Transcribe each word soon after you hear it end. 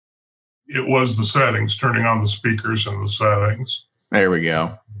It was the settings, turning on the speakers and the settings. There we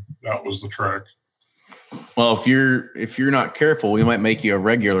go. That was the trick. Well, if you're not careful, we might make you a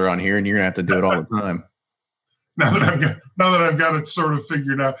regular on here, and you're gonna have to do it all the time. Now that I've got it sort of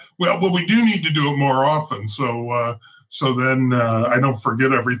figured out. Well, we do need to do it more often. So then I don't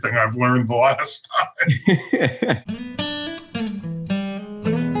forget everything I've learned the last time.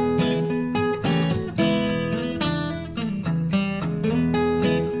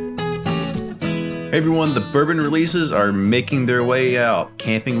 Hey everyone, the bourbon releases are making their way out.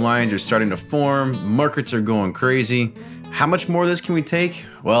 Camping lines are starting to form. Markets are going crazy. How much more of this can we take?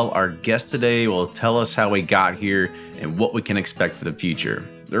 Well, our guest today will tell us how we got here and what we can expect for the future.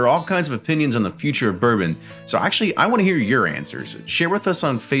 There are all kinds of opinions on the future of bourbon, so actually I want to hear your answers. Share with us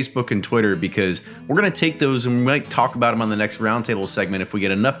on Facebook and Twitter because we're going to take those and we might talk about them on the next roundtable segment if we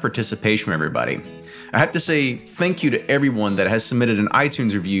get enough participation from everybody. I have to say thank you to everyone that has submitted an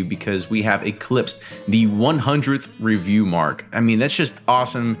iTunes review because we have eclipsed the 100th review mark. I mean, that's just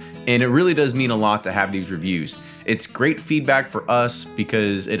awesome, and it really does mean a lot to have these reviews. It's great feedback for us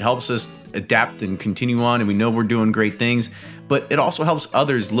because it helps us adapt and continue on, and we know we're doing great things, but it also helps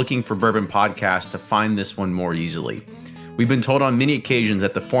others looking for bourbon podcasts to find this one more easily. We've been told on many occasions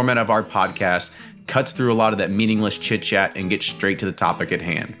that the format of our podcast cuts through a lot of that meaningless chit-chat and gets straight to the topic at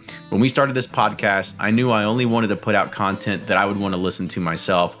hand. When we started this podcast, I knew I only wanted to put out content that I would want to listen to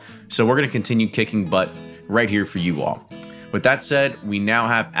myself, so we're going to continue kicking butt right here for you all. With that said, we now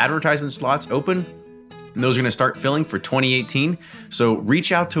have advertisement slots open, and those are going to start filling for 2018, so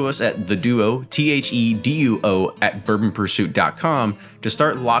reach out to us at The Duo, THEDUO, at bourbonpursuit.com to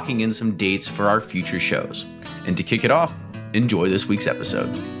start locking in some dates for our future shows. And to kick it off, enjoy this week's episode.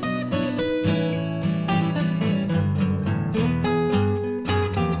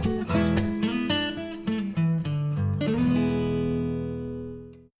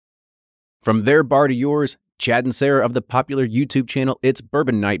 From their bar to yours, Chad and Sarah of the popular YouTube channel It's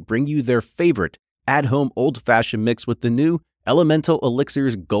Bourbon Night bring you their favorite at-home old-fashioned mix with the new Elemental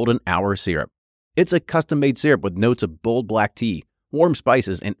Elixirs Golden Hour Syrup. It's a custom-made syrup with notes of bold black tea, warm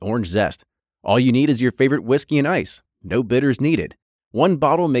spices, and orange zest. All you need is your favorite whiskey and ice. No bitters needed. One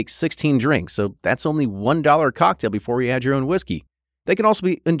bottle makes 16 drinks, so that's only $1 a cocktail before you add your own whiskey. They can also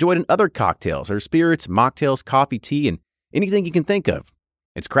be enjoyed in other cocktails or spirits, mocktails, coffee, tea, and anything you can think of.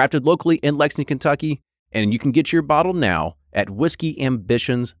 It's crafted locally in Lexington, Kentucky, and you can get your bottle now at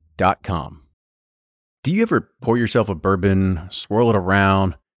whiskeyambitions.com. Do you ever pour yourself a bourbon, swirl it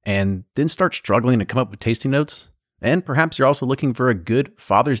around, and then start struggling to come up with tasting notes? And perhaps you're also looking for a good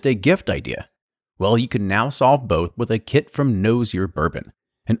Father's Day gift idea. Well, you can now solve both with a kit from Knows Your Bourbon.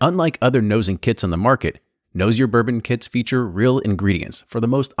 And unlike other nosing kits on the market, Knows Your Bourbon kits feature real ingredients for the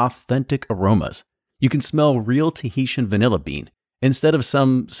most authentic aromas. You can smell real Tahitian vanilla bean, instead of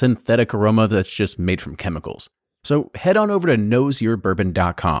some synthetic aroma that's just made from chemicals. So head on over to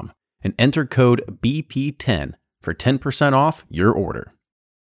knowsyourbourbon.com and enter code BP10 for 10% off your order.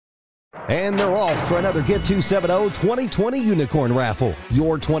 And they're off for another Get 270 2020 Unicorn Raffle.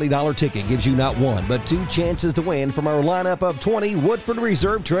 Your $20 ticket gives you not one, but two chances to win from our lineup of 20 Woodford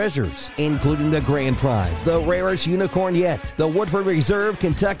Reserve treasures, including the grand prize, the rarest unicorn yet, the Woodford Reserve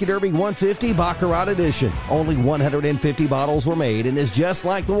Kentucky Derby 150 Baccarat Edition. Only 150 bottles were made and is just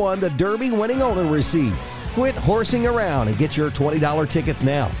like the one the Derby winning owner receives. Quit horsing around and get your $20 tickets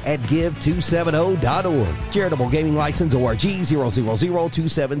now at give270.org. Charitable Gaming License ORG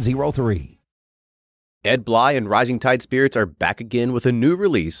 0002703. Ed Bly and Rising Tide Spirits are back again with a new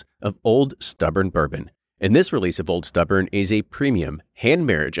release of Old Stubborn Bourbon. And this release of Old Stubborn is a premium hand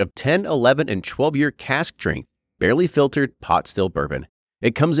marriage of 10, 11, and 12-year cask strength, barely filtered pot still bourbon.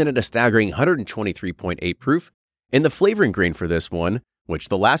 It comes in at a staggering 123.8 proof. And the flavoring grain for this one, which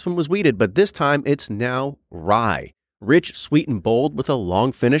the last one was wheated, but this time it's now rye. Rich, sweet, and bold with a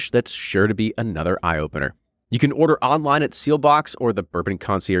long finish that's sure to be another eye-opener. You can order online at Sealbox or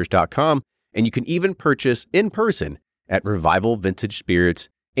thebourbonconcierge.com, and you can even purchase in person at Revival Vintage Spirits,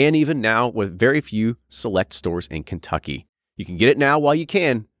 and even now with very few select stores in Kentucky. You can get it now while you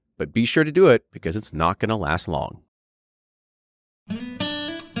can, but be sure to do it because it's not going to last long.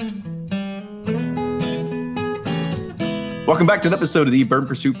 Welcome back to an episode of the Bourbon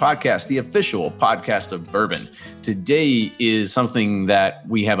Pursuit Podcast, the official podcast of bourbon. Today is something that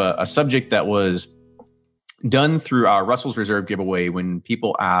we have a subject that was done through our Russell's Reserve giveaway when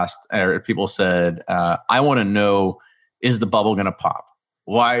people asked, or people said, I want to know, is the bubble going to pop?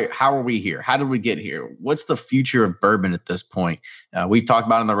 Why? How are we here? How did we get here? What's the future of bourbon at this point? We've talked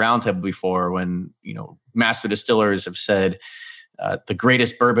about it on the roundtable before when, master distillers have said the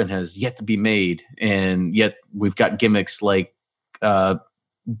greatest bourbon has yet to be made. And yet we've got gimmicks like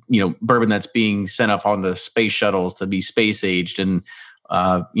bourbon that's being sent up on the space shuttles to be space aged, and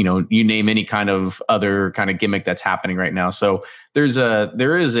you name any kind of other kind of gimmick that's happening right now. So there is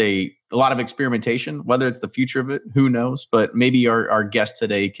a lot of experimentation. Whether it's the future of it, who knows? But maybe our guest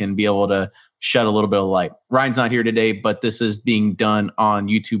today can be able to shed a little bit of light. Ryan's not here today, but this is being done on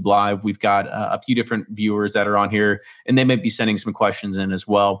YouTube Live. We've got a few different viewers that are on here, and they may be sending some questions in as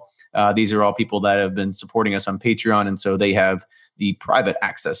well. These are all people that have been supporting us on Patreon, and so they have the private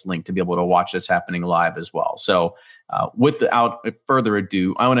access link to be able to watch this happening live as well. So without further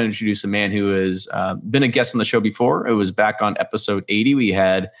ado, I want to introduce a man who has been a guest on the show before. It was back on episode 80. We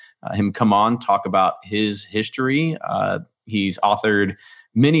had him come on, talk about his history. He's authored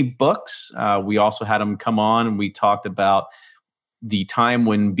many books. We also had him come on and we talked about the time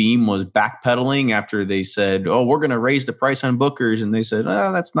when Beam was backpedaling after they said, "Oh, we're going to raise the price on Bookers," and they said,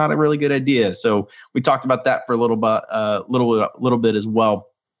 "Oh, that's not a really good idea." So we talked about that for a little bit as well.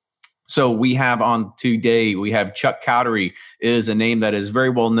 So we have on today, we have Chuck Cowdery, is a name that is very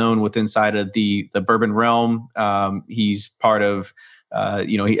well known inside of the bourbon realm. He's part of,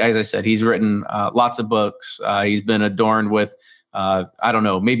 as I said, he's written lots of books. He's been adorned with, I don't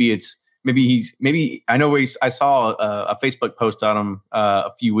know, I saw a Facebook post on him a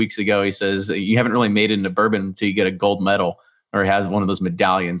few weeks ago. He says, "You haven't really made it into bourbon until you get a gold medal," or has one of those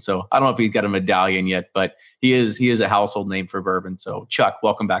medallions. So I don't know if he's got a medallion yet, but he is a household name for bourbon. So Chuck,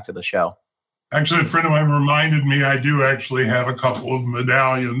 welcome back to the show. Actually, a friend of mine reminded me I do actually have a couple of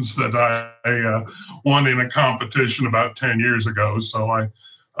medallions that I won in a competition about 10 years ago. So I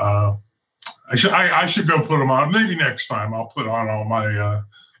should go put them on. Maybe next time I'll put on all my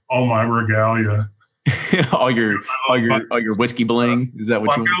regalia. all your whiskey bling. Is that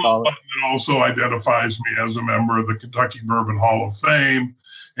what you want to call it? It also identifies me as a member of the Kentucky Bourbon Hall of Fame,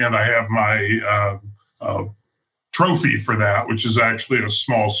 and I have my trophy for that, which is actually a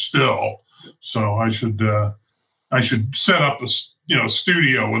small still. So I should set up the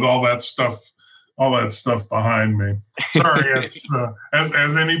studio with all that stuff behind me. Sorry, it's,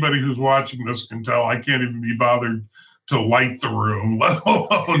 as anybody who's watching this can tell, I can't even be bothered to light the room, let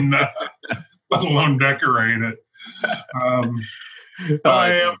alone decorate it.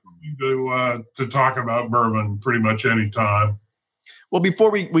 I am to talk about bourbon pretty much any time. Well, before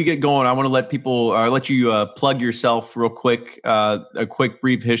we get going, I want to let you plug yourself real quick, a quick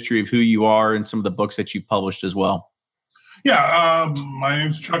brief history of who you are and some of the books that you've published as well. Yeah, my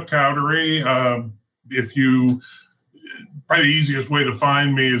name's Chuck Cowdery. Probably the easiest way to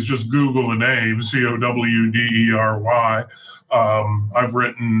find me is just Google the name, Cowdery. I've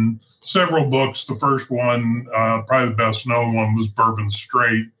written several books. The first one, probably the best known one, was Bourbon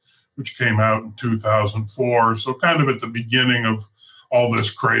Straight, which came out in 2004. So kind of at the beginning of all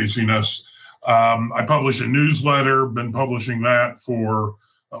this craziness. I publish a newsletter, been publishing that for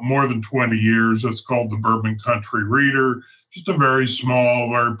more than 20 years. It's called the Bourbon Country Reader. Just a very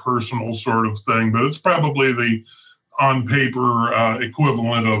small, very personal sort of thing, but it's probably the on paper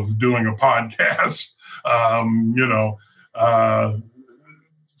equivalent of doing a podcast.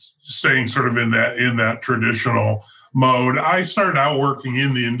 Staying sort of in that traditional mode. I started out working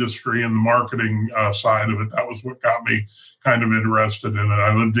in the industry and the marketing side of it. That was what got me kind of interested in it.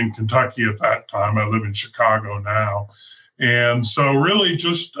 I lived in Kentucky at that time. I live in Chicago now. And so really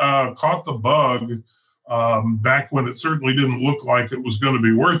just caught the bug back when it certainly didn't look like it was going to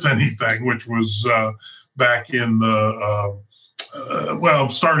be worth anything, which was back in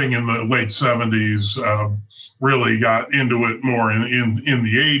starting in the late 70s, really got into it more in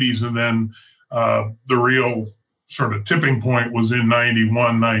the 80s. And then the real sort of tipping point was in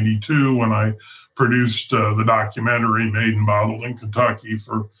 91, 92, when I produced the documentary Made and Bottled in Kentucky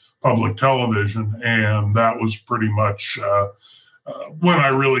for public television. And that was pretty much when I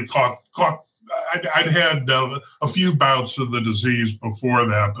really caught I'd had a few bouts of the disease before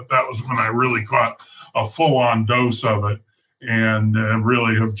that, but that was when I really caught a full-on dose of it, and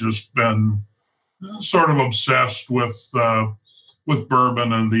really have just been sort of obsessed with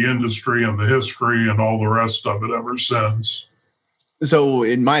bourbon and the industry and the history and all the rest of it ever since. So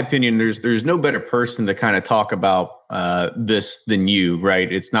in my opinion, there's no better person to kind of talk about this than you,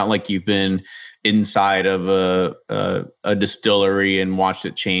 right? It's not like you've been inside of a distillery and watched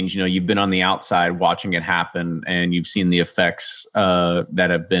it change. You've been on the outside watching it happen, and you've seen the effects that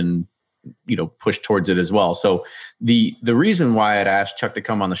have been pushed towards it as well. So the reason why I'd asked Chuck to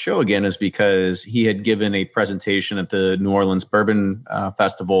come on the show again is because he had given a presentation at the New Orleans Bourbon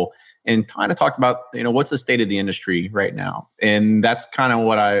Festival and kind of talked about, what's the state of the industry right now. And that's kind of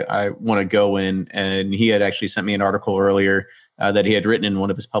what I want to go in. And he had actually sent me an article earlier that he had written in one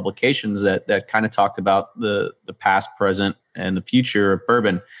of his publications that kind of talked about the past, present, and the future of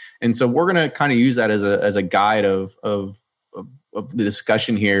bourbon. And so we're going to kind of use that as a guide of the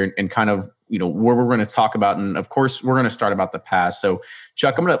discussion here, and kind of, where we're going to talk about. And of course, we're going to start about the past. So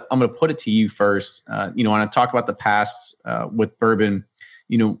Chuck, I'm going to put it to you first. When I talk about the past with bourbon,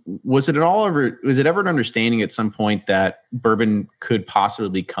 was it ever an understanding at some point that bourbon could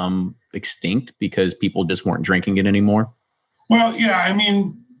possibly become extinct because people just weren't drinking it anymore? Well, yeah, I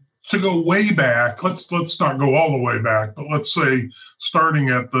mean, to go way back, let's not go all the way back, but let's say starting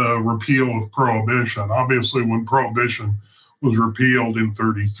at the repeal of Prohibition. Obviously, when Prohibition was repealed in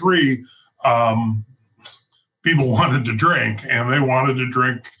 1933, people wanted to drink, and they wanted to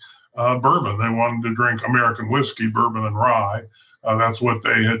drink bourbon. They wanted to drink American whiskey, bourbon and rye. That's what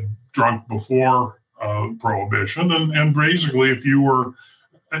they had drunk before Prohibition. And basically, if you were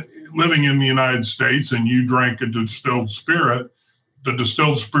living in the United States and you drank a distilled spirit, the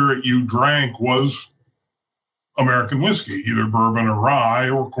distilled spirit you drank was American whiskey, either bourbon or rye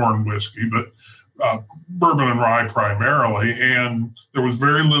or corn whiskey, but bourbon and rye primarily. And there was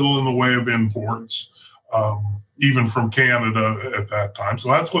very little in the way of imports, even from Canada at that time. So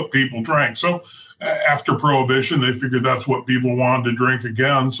that's what people drank. So after Prohibition, they figured that's what people wanted to drink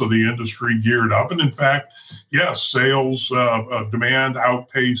again. So the industry geared up. And in fact, yes, sales demand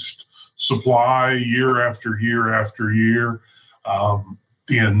outpaced supply year after year after year.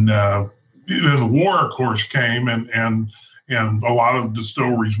 Then the war, of course, came, and a lot of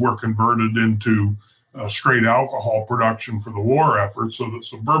distilleries were converted into straight alcohol production for the war effort. So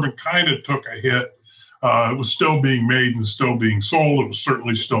bourbon kind of took a hit. It was still being made and still being sold. It was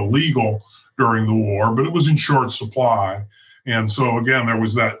certainly still legal during the war, but it was in short supply. And so again, there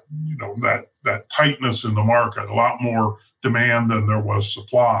was that tightness in the market, a lot more demand than there was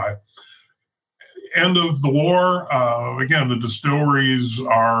supply. End of the war, again, the distilleries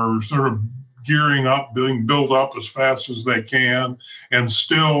are sort of gearing up, being built up as fast as they can, and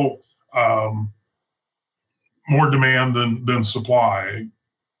still more demand than supply.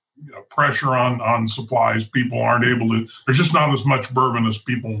 Pressure on supplies. People aren't able to, there's just not as much bourbon as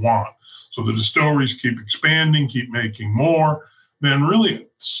people want. So the distilleries keep expanding, keep making more. Then really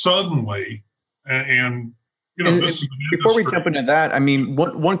suddenly, this is before we jump into that, I mean,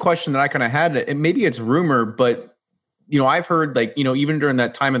 one question that I kind of had, and maybe it's rumor, but I've heard even during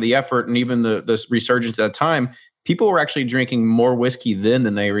that time of the effort and even the resurgence at that time, people were actually drinking more whiskey then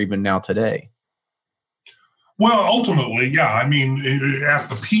than they are even now today. Well, ultimately, yeah. I mean, at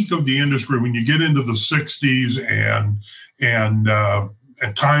the peak of the industry, when you get into the 60s and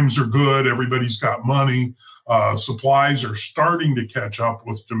times are good, everybody's got money, supplies are starting to catch up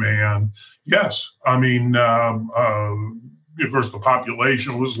with demand. Yes, I mean, of course, the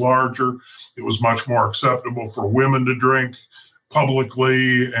population was larger. It was much more acceptable for women to drink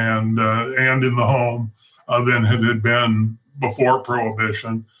publicly and in the home than it had been before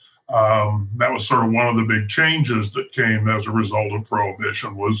Prohibition. That was sort of one of the big changes that came as a result of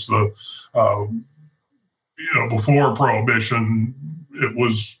Prohibition. Was before Prohibition, it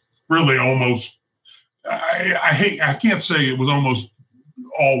was really almost, I can't say it was almost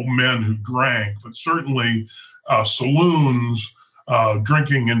all men who drank, but certainly saloons,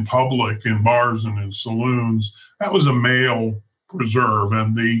 drinking in public, in bars and in saloons, that was a male preserve.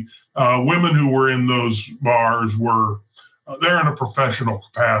 And the women who were in those bars were there in a professional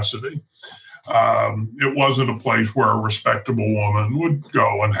capacity. It wasn't a place where a respectable woman would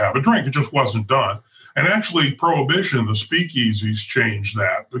go and have a drink. It just wasn't done. And actually, Prohibition, the speakeasies changed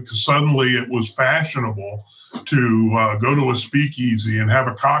that, because suddenly it was fashionable to go to a speakeasy and have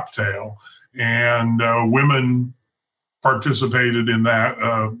a cocktail, and women participated in that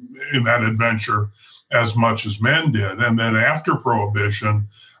adventure as much as men did. And then after Prohibition,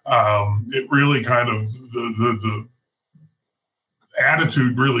 it really kind of the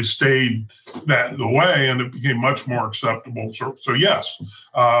attitude really stayed the way, and it became much more acceptable. So yes,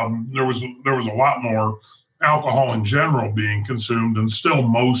 there was a lot more alcohol in general being consumed, and still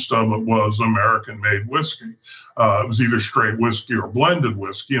most of it was American-made whiskey. It was either straight whiskey or blended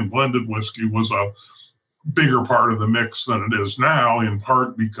whiskey, and blended whiskey was a bigger part of the mix than it is now, in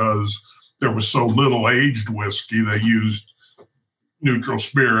part because there was so little aged whiskey. They used neutral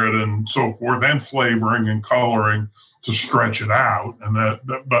spirit and so forth, and flavoring and coloring to stretch it out. And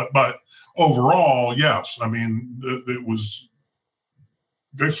but overall, yes, I mean, whiskey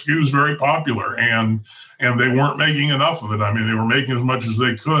was very popular, and they weren't making enough of it. I mean, they were making as much as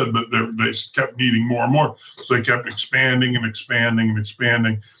they could, but they kept needing more and more. So they kept expanding and expanding and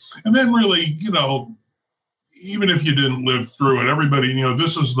expanding. And then really, even if you didn't live through it, everybody,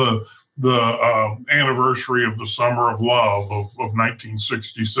 this is the the anniversary of the Summer of Love of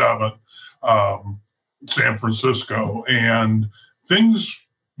 1967, San Francisco, and things.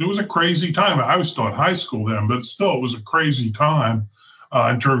 It was a crazy time. I was still in high school then, but still, it was a crazy time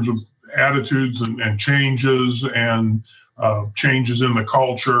in terms of attitudes and changes and changes in the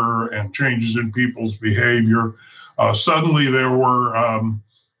culture and changes in people's behavior. Suddenly, there were,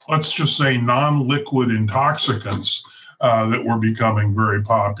 let's just say, non-liquid intoxicants that were becoming very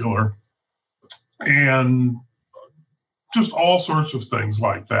popular, and just all sorts of things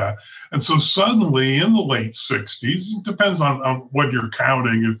like that. And so suddenly in the late 60s, it depends on what you're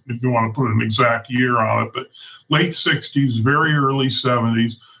counting, if you want to put an exact year on it, but late 60s, very early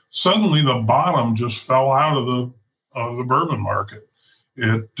 70s, suddenly the bottom just fell out of the bourbon market.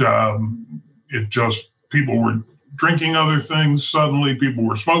 It just, people were drinking other things. Suddenly people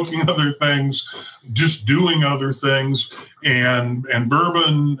were smoking other things, just doing other things. And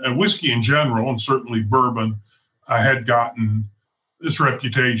bourbon and whiskey in general, and certainly bourbon, had gotten this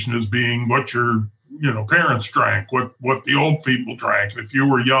reputation as being what your parents drank, what the old people drank. And if you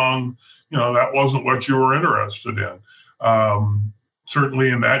were young, that wasn't what you were interested in. Certainly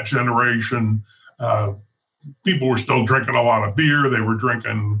in that generation, people were still drinking a lot of beer. They were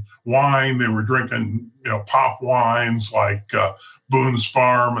drinking wine. They were drinking, pop wines like Boone's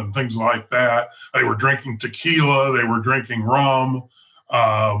Farm and things like that. They were drinking tequila. They were drinking rum.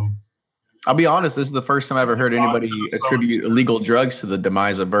 I'll be honest, this is the first time I ever heard anybody attribute illegal drugs to the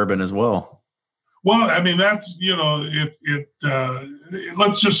demise of bourbon as well. Well, I mean, that's,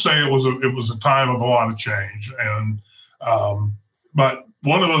 let's just say it was a time of a lot of change. And, but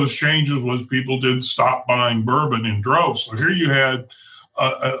one of those changes was people did stop buying bourbon in droves. So here you had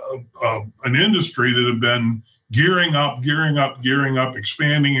an industry that had been gearing up,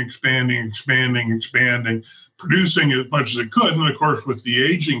 expanding, producing as much as it could. And of course, with the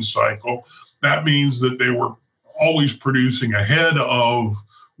aging cycle, that means that they were always producing ahead of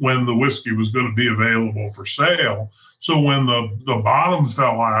when the whiskey was going to be available for sale. So when the bottom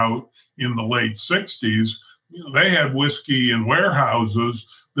fell out in the late 60s, they had whiskey in warehouses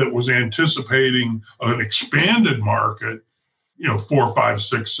that was anticipating an expanded market, 4, 5,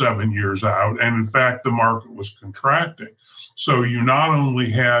 6, 7 years out. And in fact, the market was contracting. So you not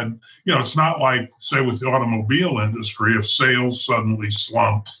only had, it's not like, say, with the automobile industry, if sales suddenly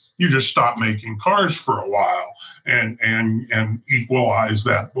slumped, you just stop making cars for a while and equalize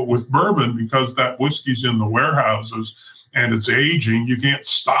that. But with bourbon, because that whiskey's in the warehouses and it's aging, you can't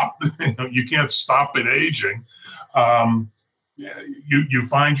stop it aging. You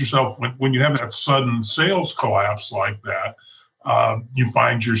find yourself when you have that sudden sales collapse like that, you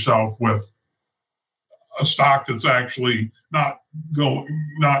find yourself with a stock that's actually not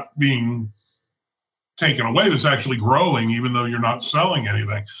being taken away, that's actually growing, even though you're not selling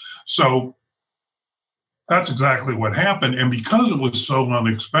anything. So that's exactly what happened. And because it was so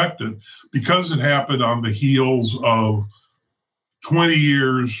unexpected, because it happened on the heels of 20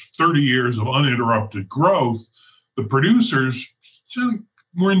 years, 30 years of uninterrupted growth, the producers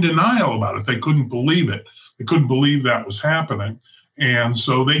were in denial about it. They couldn't believe it. They couldn't believe that was happening. And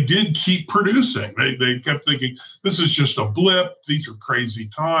so they did keep producing. They kept thinking, this is just a blip. These are crazy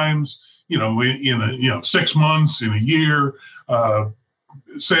times. In 6 months, in a year,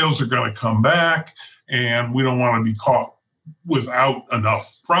 sales are going to come back, and we don't want to be caught without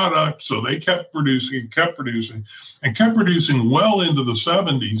enough product. So they kept producing well into the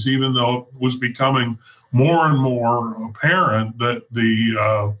 70s, even though it was becoming more and more apparent that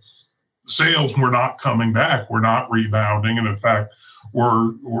the sales were not coming back, were not rebounding, and in fact,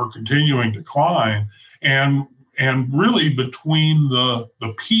 were continuing to decline. And really between the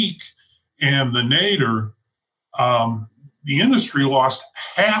peak and the nadir, the industry lost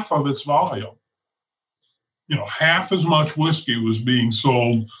half of its volume. Half as much whiskey was being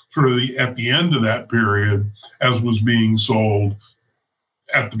sold at the end of that period as was being sold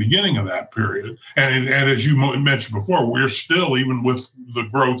at the beginning of that period. And as you mentioned before, we're still, even with the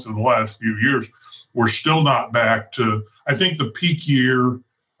growth in the last few years, we're still not back to, I think the peak year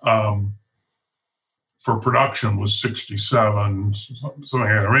for production was 67, something like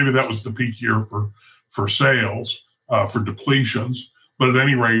that. Or maybe that was the peak year for sales, for depletions. But at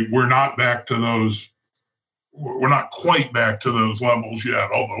any rate, we're not quite back to those levels yet,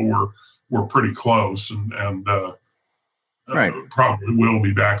 although we're pretty close and right. Probably will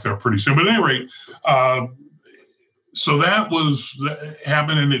be back there pretty soon. But at any rate, so that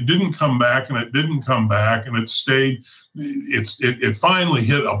happened, and it didn't come back, and it stayed. It finally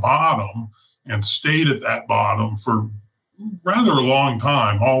hit a bottom and stayed at that bottom for rather a long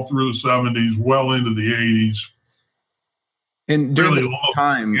time, all through the 70s, well into the 80s. And during Really this low.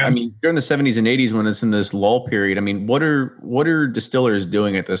 time, Yeah. I mean, during the 70s and 80s, when it's in this lull period, I mean, what are distillers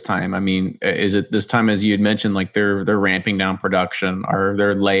doing at this time? I mean, is it this time, as you had mentioned, like they're ramping down production, or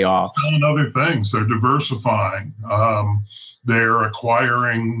they're layoffs? Selling other things. They're diversifying. They're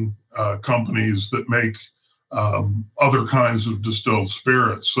acquiring companies that make other kinds of distilled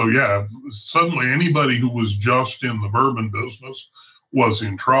spirits. So yeah, suddenly anybody who was just in the bourbon business was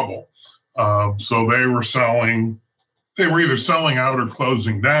in trouble. So they were either selling out or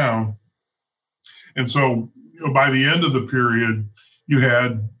closing down. And so by the end of the period, you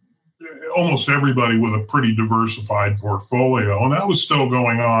had almost everybody with a pretty diversified portfolio. And that was still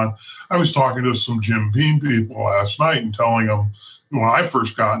going on. I was talking to some Jim Beam people last night and telling them when I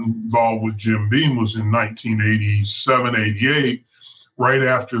first got involved with Jim Beam was in 1987, 88, right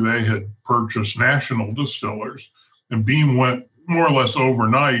after they had purchased National Distillers. And Beam went more or less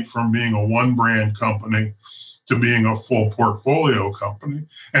overnight from being a one brand company to being a full portfolio company.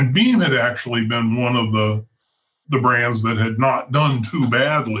 And Beam had actually been one of the brands that had not done too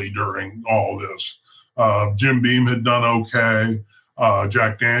badly during all this. Jim Beam had done okay.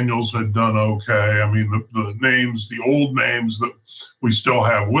 Jack Daniels had done okay. I mean, the old names that we still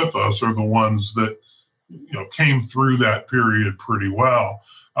have with us are the ones that came through that period pretty well.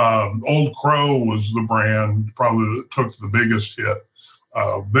 Old Crow was the brand probably that took the biggest hit.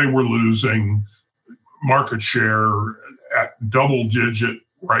 They were losing market share at double-digit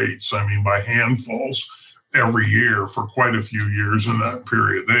rates. I mean, by handfuls every year for quite a few years in that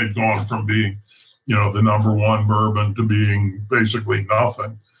period. They had gone from being, the number one bourbon to being basically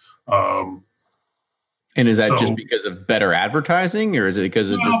nothing. And is that just because of better advertising, or is it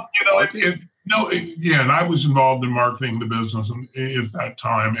because of and I was involved in marketing the business at that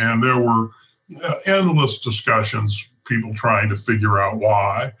time, and there were endless discussions, people trying to figure out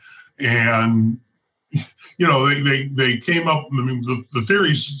why. And they came up. I mean, the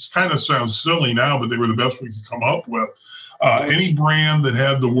theories kind of sound silly now, but they were the best we could come up with. Any brand that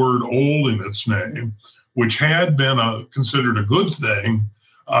had the word "old" in its name, which had been considered a good thing,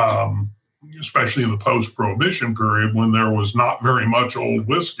 especially in the post-Prohibition period when there was not very much old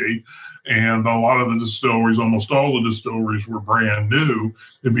whiskey, and a lot of the distilleries, almost all the distilleries, were brand new.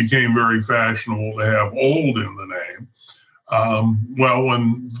 It became very fashionable to have "old" in the name. Well,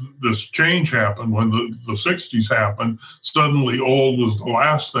 when this change happened, when the 60s happened, suddenly old was the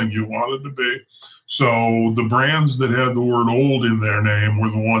last thing you wanted to be. So the brands that had the word "old" in their name were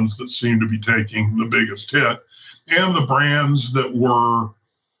the ones that seemed to be taking the biggest hit. And the brands that were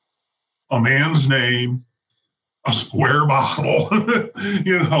a man's name, a square bottle,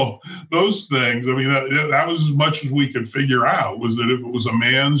 those things. I mean, that was as much as we could figure out, was that if it was a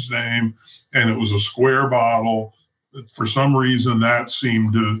man's name and it was a square bottle, for some reason that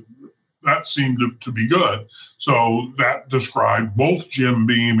seemed to be good. So that described both Jim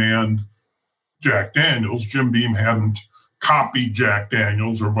Beam and Jack Daniels. Jim Beam hadn't copied Jack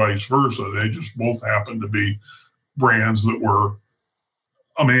Daniels or vice versa. They just both happened to be brands that were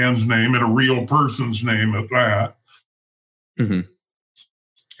a man's name and a real person's name at that. Mm-hmm.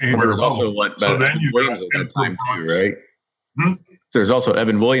 And there was also Evan Williams at that time too, right? There's also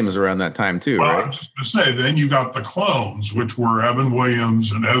Evan Williams around that time too, right? I was just going to say, then you got the clones, which were Evan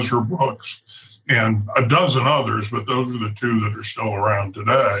Williams and Ezra Brooks and a dozen others, but those are the two that are still around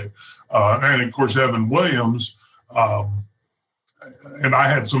today. And of course, Evan Williams, and I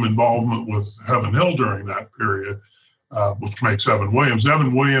had some involvement with Heaven Hill during that period, which makes Evan Williams.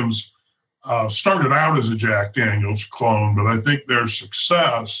 Evan Williams started out as a Jack Daniels clone, but I think their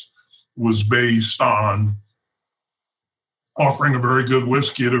success was based on offering a very good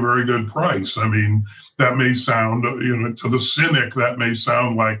whiskey at a very good price. I mean, that may sound, to the cynic, that may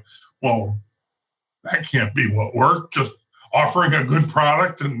sound like, well, that can't be what worked. Just offering a good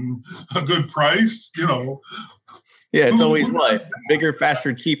product and a good price, Yeah, it's always what? Bigger,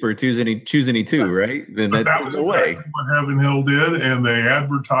 faster, cheaper, choose any two, right? Then that was the way. What Heaven Hill did, and they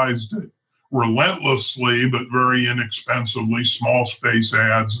advertised it relentlessly, but very inexpensively, small space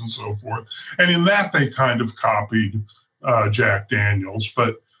ads and so forth. And in that, they kind of copied Jack Daniels,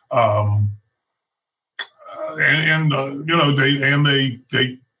 but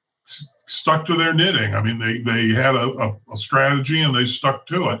they stuck to their knitting. I mean, they had a strategy and they stuck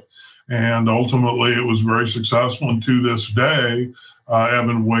to it, and ultimately it was very successful. And to this day,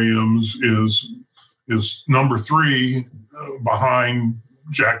 Evan Williams is number 3 behind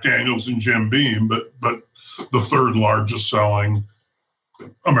Jack Daniels and Jim Beam, but the third largest selling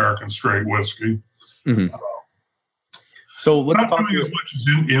American straight whiskey. Mm-hmm. So let's talk as much as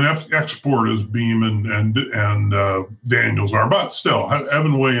in export as Beam and Daniels are, but still,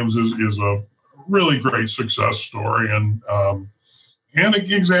 Evan Williams is a really great success story, and an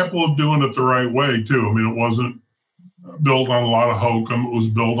example of doing it the right way too. I mean, it wasn't built on a lot of hokum. It was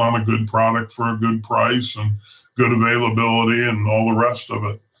built on a good product for a good price and good availability and all the rest of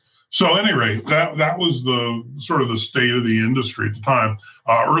it. So, at any rate, that was the sort of the state of the industry at the time.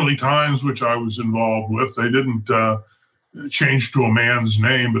 Early Times, which I was involved with, they didn't change to a man's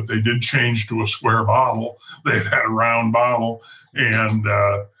name, but they did change to a square bottle. They had a round bottle, and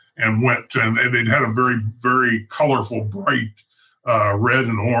they'd had a very, very colorful, bright red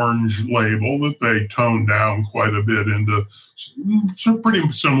and orange label that they toned down quite a bit into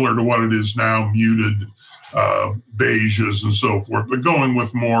pretty similar to what it is now, muted beiges and so forth, but going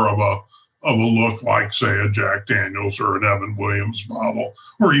with more of a look like, say, a Jack Daniels or an Evan Williams bottle,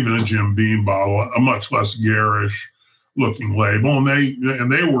 or even a Jim Beam bottle, a much less garish looking label.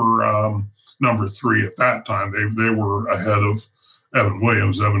 And they were number 3 at that time. They were ahead of Evan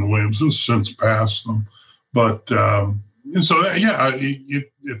Williams. Evan Williams has since passed them, but and so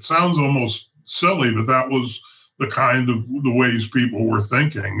it sounds almost silly, but that was the kind of the ways people were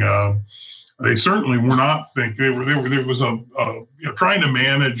thinking. They certainly were not thinking. There was trying to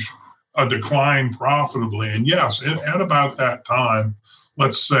manage a decline profitably. And yes, at about that time,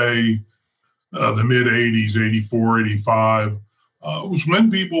 let's say the mid 80s, 84, 85, was when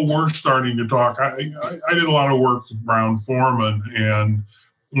people were starting to talk. I did a lot of work with Brown-Forman, and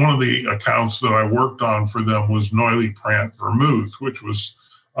one of the accounts that I worked on for them was Noilly Prandt Vermouth, which was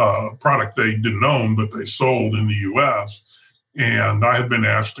a product they didn't own, but they sold in the U.S. And I had been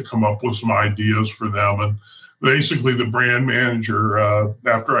asked to come up with some ideas for them. And basically the brand manager,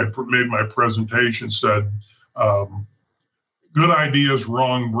 after I made my presentation, said, good ideas,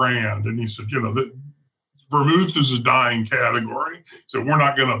 wrong brand. And he said, vermouth is a dying category. He said, we're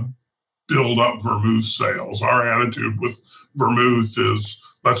not going to build up vermouth sales. Our attitude with vermouth is,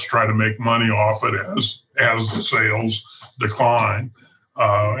 let's try to make money off it as the sales decline.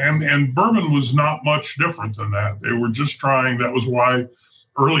 And bourbon was not much different than that. They were just trying. That was why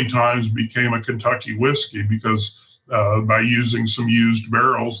Early Times became a Kentucky whiskey, because by using some used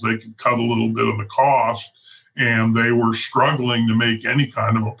barrels, they could cut a little bit of the cost, and they were struggling to make any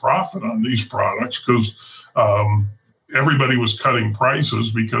kind of a profit on these products because everybody was cutting prices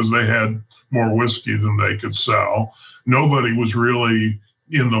because they had more whiskey than they could sell. Nobody was really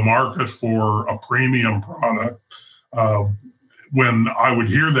in the market for a premium product. When I would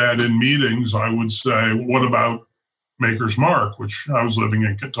hear that in meetings, I would say, what about Maker's Mark, which I was living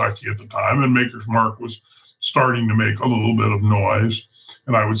in Kentucky at the time, and Maker's Mark was starting to make a little bit of noise.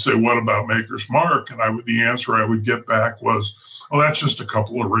 And I would say, what about Maker's Mark? And the answer I would get back was, oh, that's just a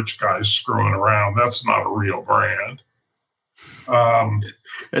couple of rich guys screwing around. That's not a real brand.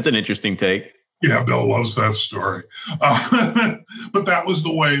 That's an interesting take. Yeah, Bill loves that story. But that was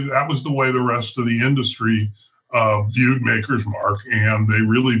the way the rest of the industry viewed Maker's Mark, and they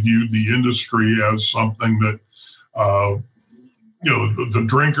really viewed the industry as something that, the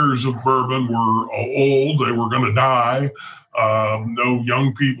drinkers of bourbon were old. They were going to die. No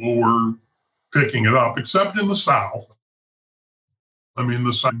young people were picking it up, except in the South. I mean,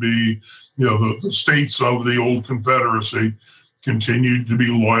 the states of the old Confederacy continued to be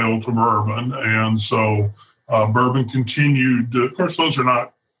loyal to bourbon. And so bourbon continued. Of course, those are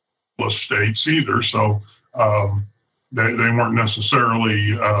not states either. So they weren't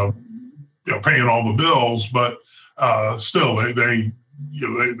necessarily paying all the bills, but still there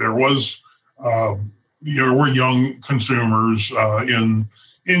were young consumers in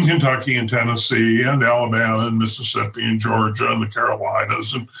Kentucky and Tennessee and Alabama and Mississippi and Georgia and the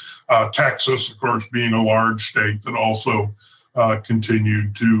Carolinas and Texas, of course, being a large state that also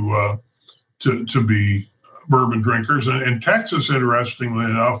continued to be bourbon drinkers. And Texas, interestingly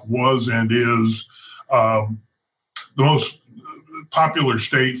enough, was and is the most popular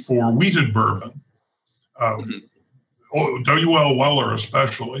state for wheated bourbon. W.L. Weller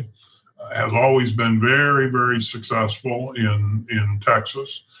especially has always been very, very successful in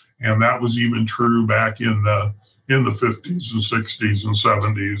Texas. And that was even true back in the 50s and 60s and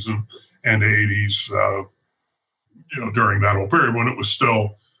 70s and 80s, during that whole period when it was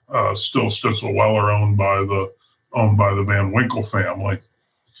still Stitzel Weller owned by the Van Winkle family.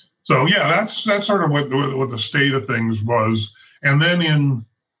 So yeah, that's sort of what the state of things was. And then in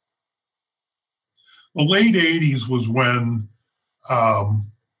the late 80s was when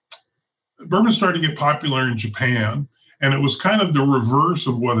bourbon started to get popular in Japan. And it was kind of the reverse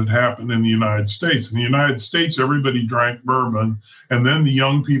of what had happened in the United States. In the United States, everybody drank bourbon. And then the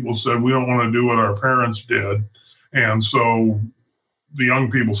young people said, we don't want to do what our parents did. And so the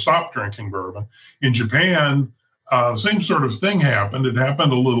young people stopped drinking bourbon. In Japan, same sort of thing happened. It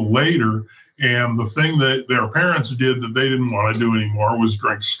happened a little later. And the thing that their parents did that they didn't want to do anymore was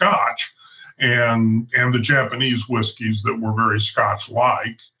drink scotch and the Japanese whiskeys that were very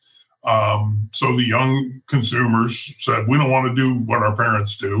Scotch-like. So the young consumers said, we don't want to do what our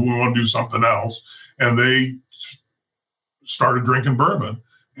parents do. We want to do something else. And they started drinking bourbon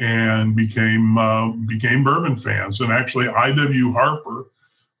and became bourbon fans. And actually, I.W. Harper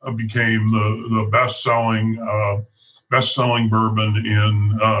became the best-selling bourbon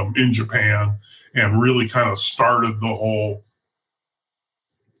in Japan, and really kind of started the whole.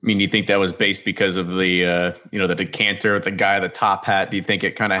 I mean, you think that was based because of the the decanter with the guy with the top hat? Do you think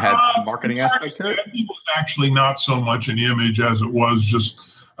it kind of had some marketing aspect to it? It was actually not so much an image as it was just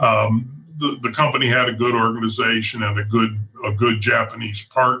the company had a good organization and a good Japanese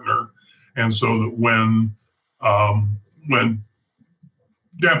partner, and so that when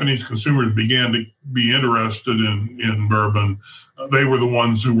Japanese consumers began to be interested in bourbon, they were the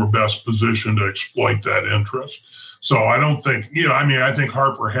ones who were best positioned to exploit that interest. So I don't think, I think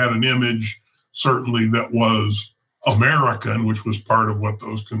Harper had an image certainly that was American, which was part of what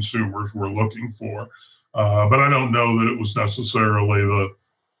those consumers were looking for. But I don't know that it was necessarily the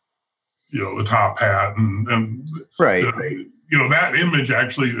top hat and right. That image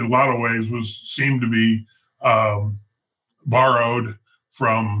actually in a lot of ways seemed to be borrowed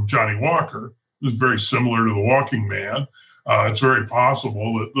from Johnny Walker. It was very similar to the Walking Man. It's very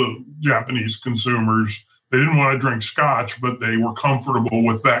possible that the Japanese consumers, they didn't want to drink scotch, but they were comfortable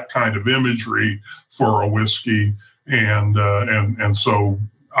with that kind of imagery for a whiskey, and so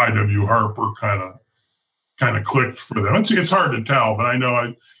I.W. Harper kind of clicked for them. It's hard to tell, but I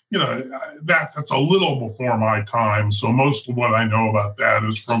know that's a little before my time. So most of what I know about that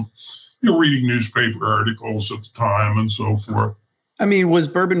is from reading newspaper articles at the time and so forth. I mean, was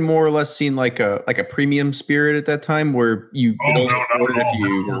bourbon more or less seen like a premium spirit at that time, where you could only afford it if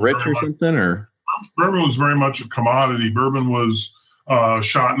you were rich or something, or? Bourbon was very much a commodity. Bourbon was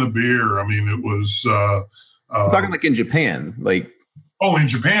shot in a beer. I mean, it was. I'm talking like in Japan, like. Oh, in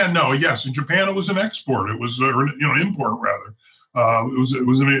Japan, no. Yes, in Japan it was an export. It was import rather. It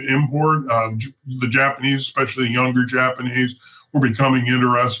was an import. The Japanese, especially younger Japanese, were becoming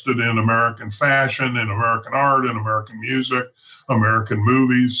interested in American fashion, and American art, and American music, American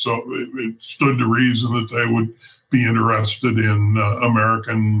movies. So it stood to reason that they would be interested in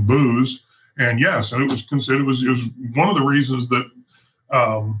American booze. And yes, and it was considered, it was one of the reasons that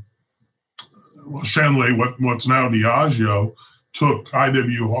Shenley, what's now Diageo, took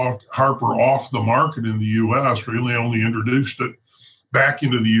I.W. Harper off the market in the U.S., really only introduced it back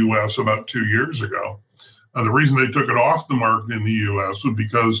into the U.S. about 2 years ago. The reason they took it off the market in the U.S. was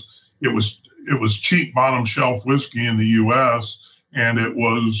because it was cheap bottom shelf whiskey in the U.S., and it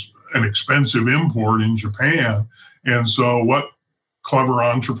was an expensive import in Japan. And so what clever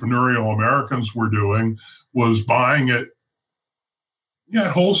entrepreneurial Americans were doing was buying it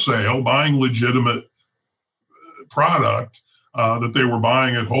at wholesale, buying legitimate product that they were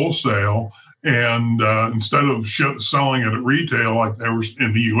buying at wholesale, and instead of selling it at retail like they were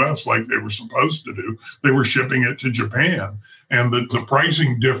in the U.S. like they were supposed to do, they were shipping it to Japan, and the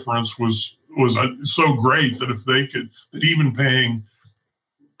pricing difference was so great that if they could, that even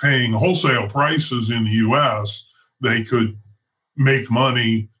paying wholesale prices in the U.S., they could make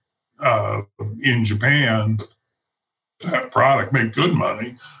money in Japan. That product, make good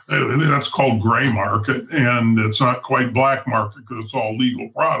money. That's called gray market, and it's not quite black market because it's all legal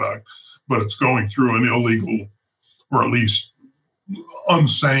product, but it's going through an illegal or at least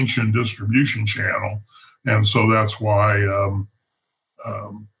unsanctioned distribution channel, and so that's why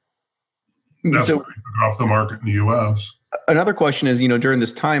that's why they took off the market in the U.S. Another question is, during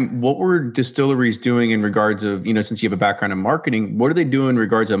this time, what were distilleries doing in regards of, since you have a background in marketing, what are they doing in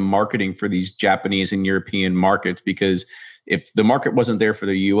regards of marketing for these Japanese and European markets? Because if the market wasn't there for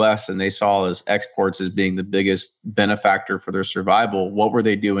the U.S. and they saw as exports as being the biggest benefactor for their survival, what were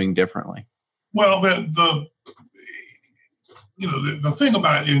they doing differently? Well, the thing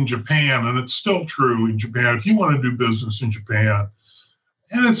about in Japan, and it's still true in Japan, if you want to do business in Japan,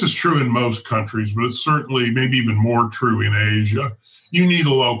 and this is true in most countries, but it's certainly maybe even more true in Asia, you need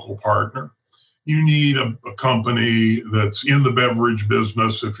a local partner. You need a company that's in the beverage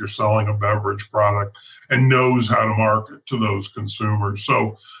business if you're selling a beverage product and knows how to market to those consumers.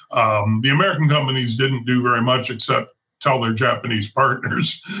 So the American companies didn't do very much except tell their Japanese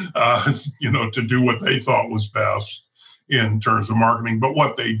partners, to do what they thought was best in terms of marketing. But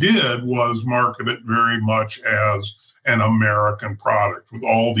what they did was market it very much as an American product with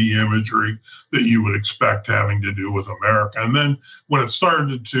all the imagery that you would expect having to do with America. And then when it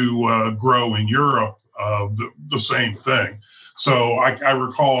started to grow in Europe, the same thing. So I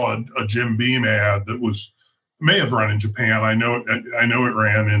recall a Jim Beam ad that may have run in Japan. I know it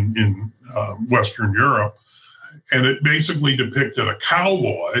ran in Western Europe, and it basically depicted a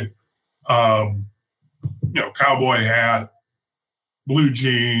cowboy, cowboy hat, blue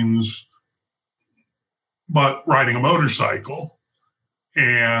jeans, but riding a motorcycle,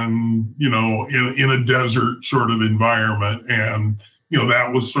 and in a desert sort of environment, and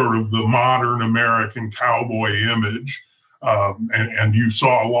that was sort of the modern American cowboy image. And you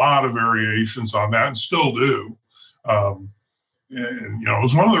saw a lot of variations on that, and still do. And it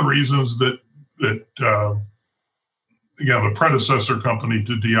was one of the reasons that again, the predecessor company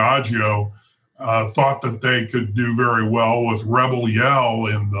to Diageo thought that they could do very well with Rebel Yell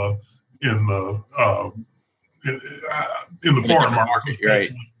in the foreign market, right?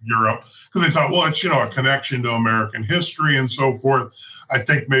 Europe, because they thought, well, it's a connection to American history and so forth. I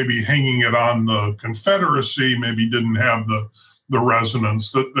think maybe hanging it on the Confederacy maybe didn't have the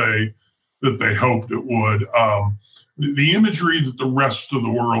resonance that they hoped it would. The imagery that the rest of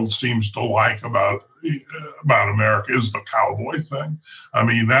the world seems to like about America is the cowboy thing. I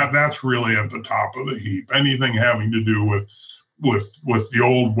mean, that's really at the top of the heap. Anything having to do with the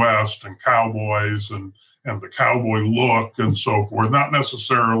Old West and cowboys and the cowboy look and so forth, not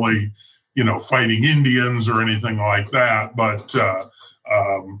necessarily fighting Indians or anything like that, but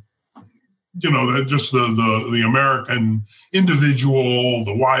just the American individual,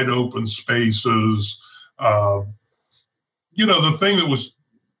 the wide open spaces. The thing that was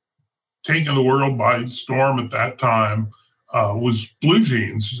taking the world by storm at that time was blue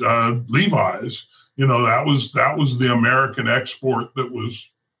jeans, Levi's. That was the American export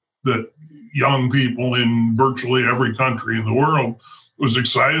that young people in virtually every country in the world was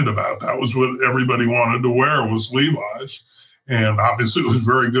excited about. That was what everybody wanted to wear, was Levi's. And obviously it was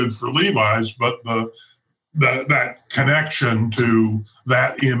very good for Levi's, but that connection to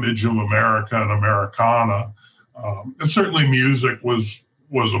that image of America and Americana, and certainly music was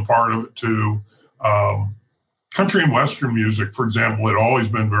a part of it too. Country and Western music, for example, had always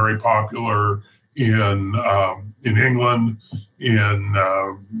been very popular in England, in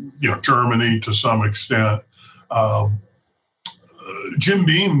Germany to some extent. Jim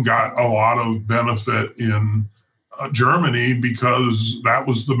Beam got a lot of benefit in Germany because that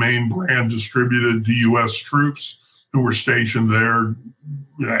was the main brand distributed to U.S. troops who were stationed there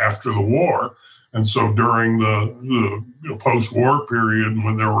after the war. And so during the post-war period,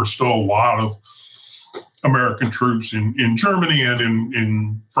 when there were still a lot of American troops in Germany and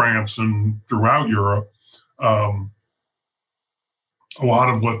in France and throughout Europe, a lot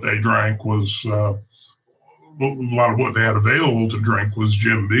of what they drank was, a lot of what they had available to drink was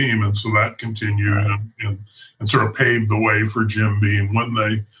Jim Beam. And so that continued and sort of paved the way for Jim Beam when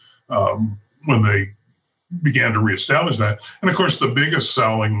they began to reestablish that. And of course, the biggest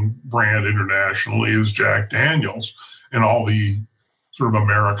selling brand internationally is Jack Daniels, and all the sort of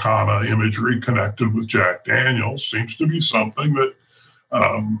Americana imagery connected with Jack Daniels seems to be something that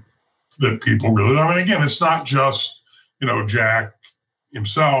that people really love. And again, it's not just Jack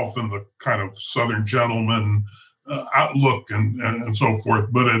himself and the kind of Southern gentleman outlook and so forth,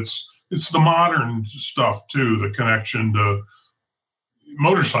 but it's the modern stuff too. The connection to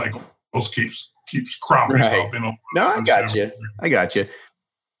motorcycles keeps cropping up. No, I got you.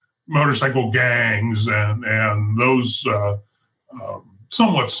 Motorcycle gangs and those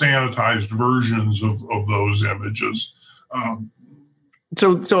somewhat sanitized versions of those images.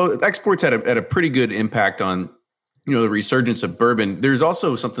 So exports had a pretty good impact on the resurgence of bourbon. There's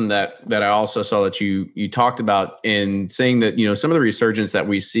also something that I also saw that you talked about in saying that some of the resurgence that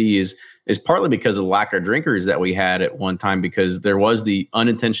we see is partly because of the lack of drinkers that we had at one time, because there was the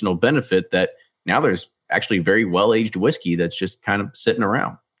unintentional benefit that now there's actually very well-aged whiskey that's just kind of sitting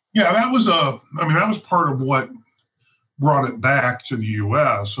around. Yeah, that was part of what brought it back to the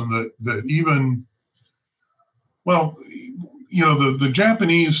U.S. and that even, well, the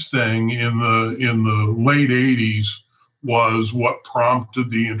Japanese thing in the late 80s was what prompted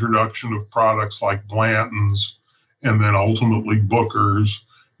the introduction of products like Blanton's and then ultimately Booker's.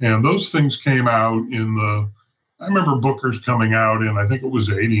 And those things came out I remember Booker's coming out in, I think it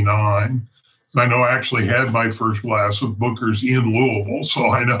was 89. I know I actually had my first glass of Booker's in Louisville, so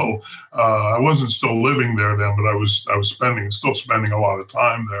I know I wasn't still living there then, but I was still spending a lot of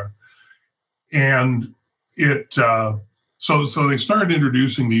time there. And it so they started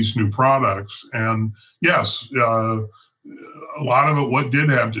introducing these new products, and yes, a lot of it what did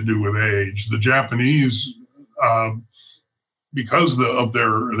have to do with age. The Japanese, because of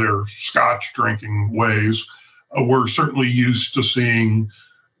their Scotch drinking ways, were certainly used to seeing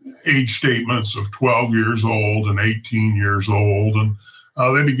age statements of 12 years old and 18 years old. And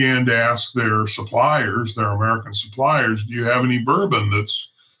they began to ask their suppliers, their American suppliers, do you have any bourbon that's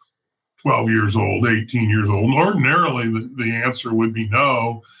 12 years old, 18 years old? And ordinarily, the answer would be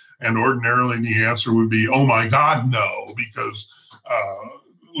no. And ordinarily, the answer would be, oh my God, no, because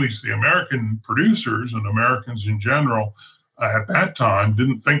at least the American producers and Americans in general at that time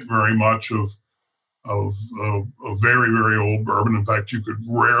didn't think very much of very, very old bourbon. In fact, you could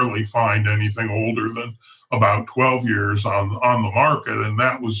rarely find anything older than about 12 years on the market, and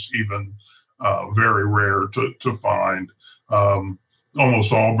that was even very rare to find.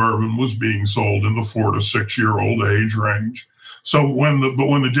 Almost all bourbon was being sold in the 4 to 6 year old age range. So when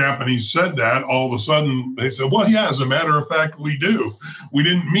the Japanese said that, all of a sudden they said, well, yeah, as a matter of fact, we do. We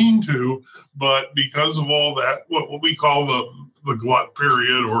didn't mean to, but because of all that, what we call the glut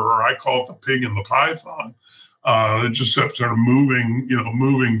period, or I call it the pig and the python, it just kept sort of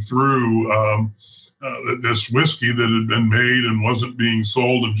moving through this whiskey that had been made and wasn't being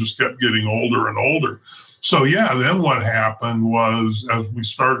sold and just kept getting older and older. So yeah, then what happened was, as we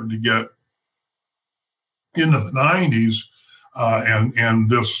started to get into the 90s, and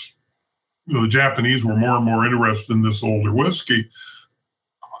this, the Japanese were more and more interested in this older whiskey.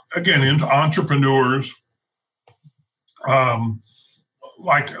 Again, into entrepreneurs,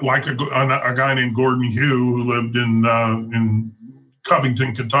 like a guy named Gordon Hugh, who lived in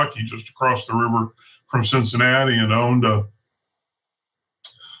Covington, Kentucky, just across the river from Cincinnati, and owned a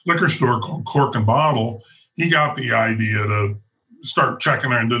liquor store called Cork and Bottle. He got the idea to start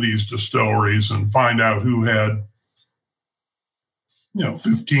checking into these distilleries and find out who had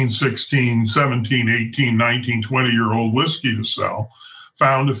 15, 16, 17, 18, 19, 20-year-old whiskey to sell.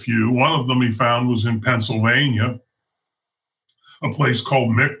 Found a few. One of them he found was in Pennsylvania, a place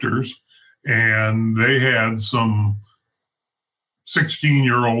called Michter's, and they had some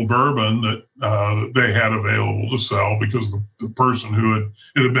 16-year-old bourbon that they had available to sell, because the person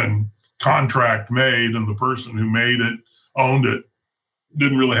it had been contract made, and the person who made it owned it,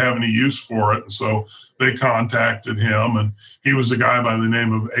 didn't really have any use for it. And so they contacted him, and he was a guy by the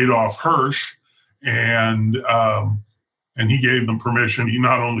name of Adolf Hirsch, and he gave them permission. He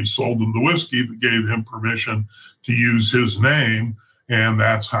not only sold them the whiskey, but gave him permission to use his name. And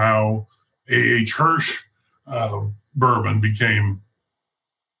that's how A.H. Hirsch bourbon came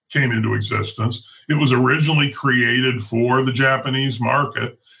into existence. It was originally created for the Japanese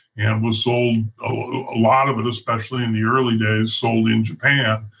market and was sold, a lot of it, especially in the early days, sold in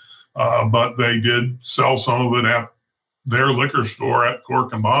Japan. But they did sell some of it at their liquor store at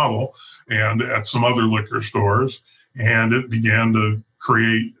Cork and Bottle and at some other liquor stores. And it began to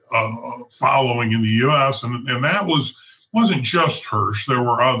create a following in the U.S. And that wasn't just Hirsch. There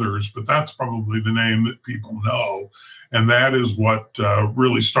were others, but that's probably the name that people know. And that is what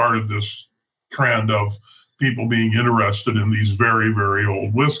really started this trend of people being interested in these very, very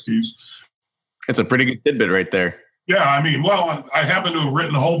old whiskeys. It's a pretty good tidbit right there. Yeah, I mean, well, I happen to have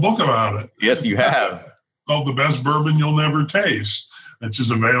written a whole book about it. Yes, you have. Called The Best Bourbon You'll Never Taste, which is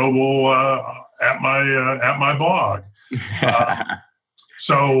available at my blog.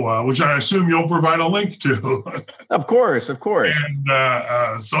 So, which I assume you'll provide a link to. Of course.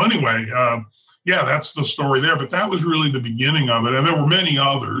 And so anyway, yeah, that's the story there. But that was really the beginning of it. And there were many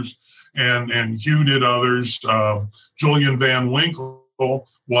others. And Hugh did others. Julian Van Winkle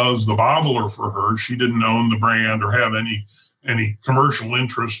was the bottler for Hirsch. He didn't own the brand or have any commercial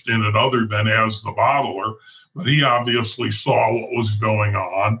interest in it other than as the bottler, but he obviously saw what was going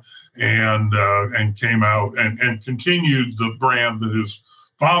on and came out and continued the brand that his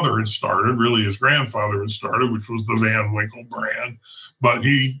father had started, really his grandfather had started, which was the Van Winkle brand. But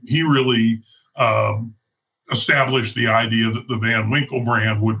he really established the idea that the Van Winkle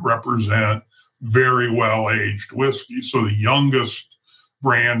brand would represent very well-aged whiskey. So the youngest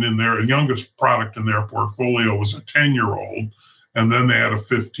product in their portfolio was a 10-year-old, and then they had a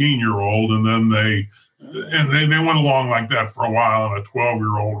 15-year-old, and then they went along like that for a while, and a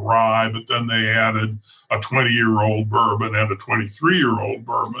 12-year-old rye, but then they added a 20-year-old bourbon and a 23-year-old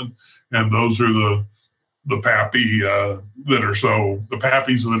bourbon, and those are the pappies that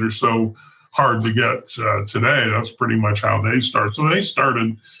are so hard to get today. That's pretty much how they start. So they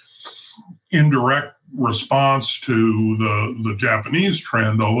started in direct response to the Japanese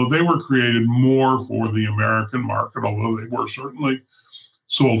trend, although they were created more for the American market, although they were certainly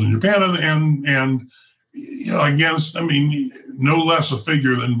sold in Japan. And against, I mean, no less a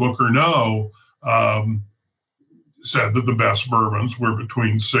figure than Booker Noe said that the best bourbons were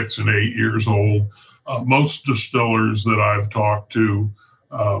between 6 and 8 years old. Most distillers that I've talked to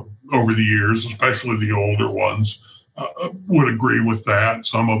over the years, especially the older ones, would agree with that.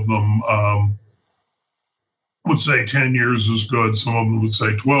 Some of them would say 10 years is good. Some of them would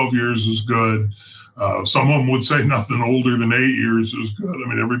say 12 years is good. Some of them would say nothing older than 8 years is good. I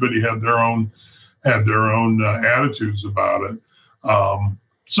mean, everybody had their own attitudes about it.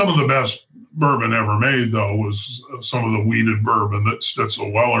 Some of the best bourbon ever made, though, was some of the wheated bourbon that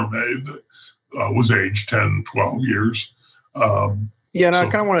Stitzel-Weller made that was aged 10, 12 years. Yeah, and I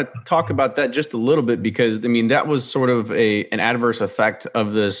kind of want to talk about that just a little bit because, I mean, that was sort of an adverse effect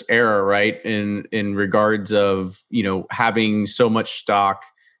of this era, right? In regards of, having so much stock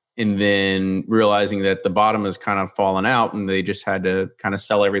and then realizing that the bottom has kind of fallen out and they just had to kind of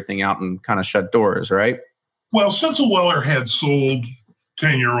sell everything out and kind of shut doors, right? Well, Stitzel-Weller had sold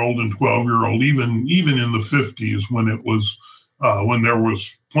 10-year-old and 12-year-old even in the 50s when it was when there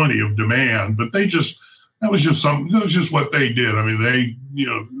was plenty of demand, but that was just what they did. I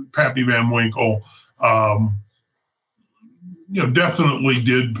mean, Pappy Van Winkle, definitely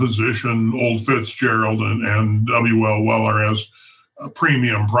did position Old Fitzgerald and W.L. Weller as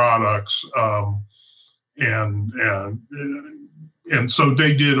premium products. And so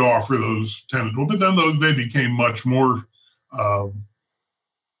they did offer those 10 to 12, but then they became much more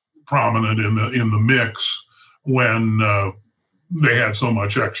prominent in the mix when they had so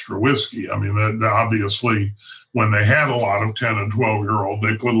much extra whiskey. I mean, that obviously, when they had a lot of 10 and 12-year-old,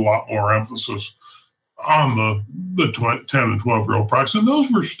 they put a lot more emphasis on the 10 and 12-year-old products. And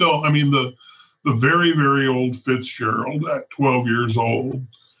those were still, I mean, the very, very old Fitzgerald at 12 years old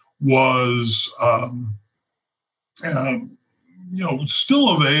was, still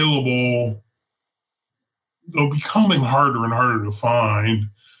available, though becoming harder and harder to find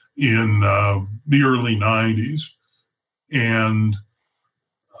in the early 90s. And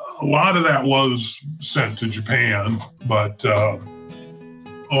a lot of that was sent to Japan, but a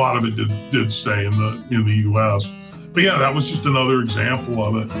lot of it did stay in the U.S. But yeah, that was just another example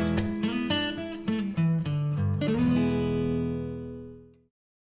of it.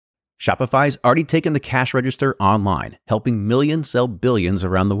 Shopify's already taken the cash register online, helping millions sell billions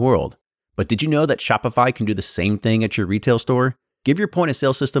around the world. But did you know that Shopify can do the same thing at your retail store? Give your point of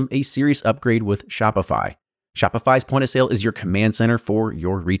sale system a serious upgrade with Shopify. Shopify's point of sale is your command center for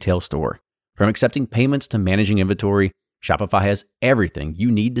your retail store. From accepting payments to managing inventory, Shopify has everything you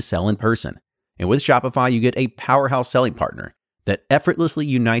need to sell in person. And with Shopify, you get a powerhouse selling partner that effortlessly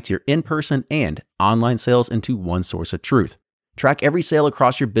unites your in-person and online sales into one source of truth. Track every sale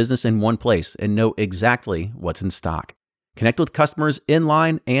across your business in one place and know exactly what's in stock. Connect with customers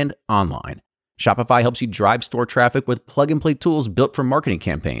in-line and online. Shopify helps you drive store traffic with plug-and-play tools built for marketing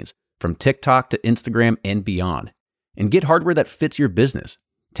campaigns, from TikTok to Instagram and beyond. And get hardware that fits your business.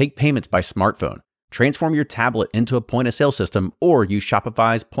 Take payments by smartphone. Transform your tablet into a point-of-sale system or use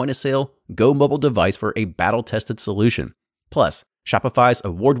Shopify's point-of-sale Go mobile device for a battle-tested solution. Plus, Shopify's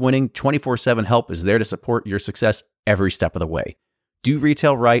award-winning 24/7 help is there to support your success every step of the way. Do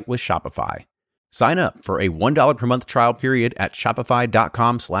retail right with Shopify. Sign up for a $1 per month trial period at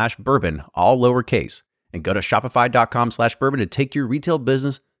shopify.com/bourbon, all lowercase, and go to shopify.com/bourbon to take your retail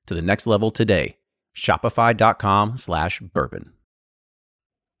business to the next level today. Shopify.com/bourbon.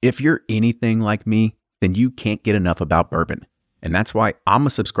 If you're anything like me, then you can't get enough about bourbon. And that's why I'm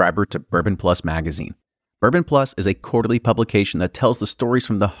a subscriber to Bourbon Plus magazine. Bourbon Plus is a quarterly publication that tells the stories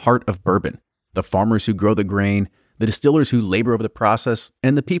from the heart of bourbon, the farmers who grow the grain, the distillers who labor over the process,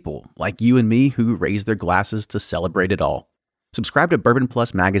 and the people like you and me who raise their glasses to celebrate it all. Subscribe to Bourbon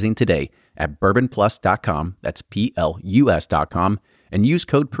Plus magazine today at bourbonplus.com, that's PLUS.com, and use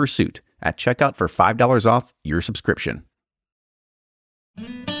code PURSUIT at checkout for $5 off your subscription.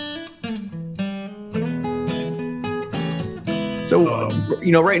 So,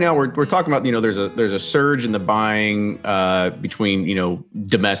 right now we're talking about, there's a surge in the buying between,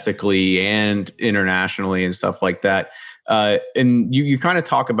 domestically and internationally and stuff like that. And you kind of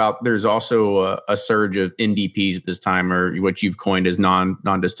talk about there's also a surge of NDPs at this time, or what you've coined as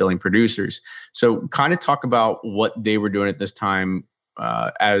non-distilling producers. So kind of talk about what they were doing at this time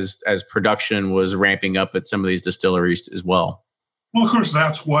as production was ramping up at some of these distilleries as well. Well, of course,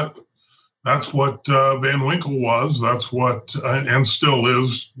 that's what Van Winkle was. That's what, and still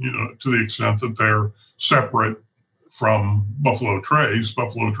is, to the extent that they're separate from Buffalo Trace.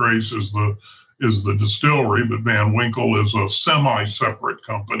 Buffalo Trace is the distillery, but Van Winkle is a semi-separate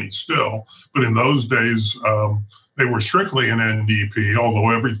company still. But in those days, they were strictly an NDP, although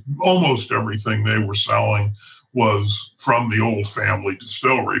almost everything they were selling was from the old family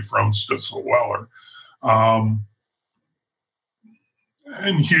distillery, from Stitzel-Weller.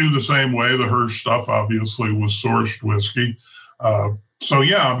 And Hugh, the same way. The Hirsch stuff obviously was sourced whiskey. So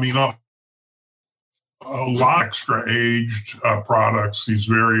yeah, I mean, a lot extra aged products, these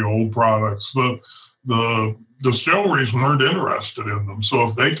very old products. The distilleries weren't interested in them. So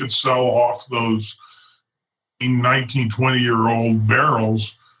if they could sell off those 19, 20-year-old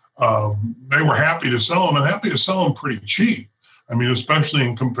barrels, they were happy to sell them, and happy to sell them pretty cheap. I mean, especially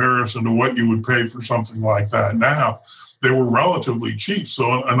in comparison to what you would pay for something like that now, they were relatively cheap.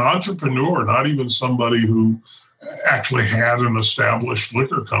 So an entrepreneur, not even somebody who actually had an established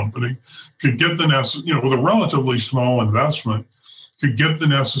liquor company, could get with a relatively small investment, could get the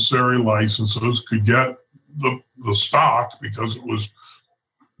necessary licenses, could get the stock because it was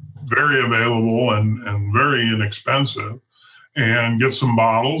very available and very inexpensive, and get some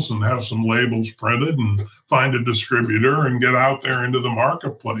bottles and have some labels printed and find a distributor and get out there into the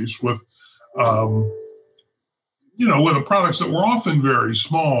marketplace with, with the products that were often very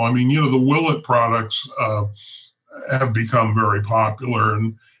small. I mean, the Willet products have become very popular,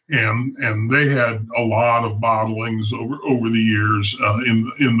 and they had a lot of bottlings over the years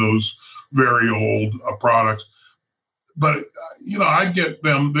in those very old products. But I'd get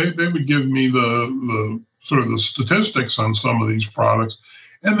them. They would give me the sort of the statistics on some of these products,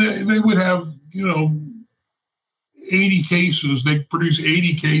 and they would have 80 cases. They'd produce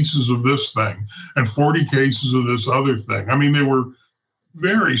 80 cases of this thing and 40 cases of this other thing. I mean, they were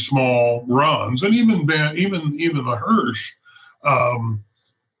very small runs, and even the Hirsch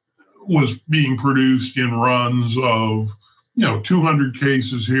was being produced in runs of 200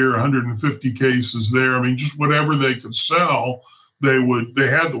 cases here, 150 cases there. I mean, just whatever they could sell, they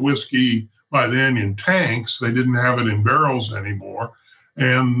had the whiskey by then in tanks. They didn't have it in barrels anymore,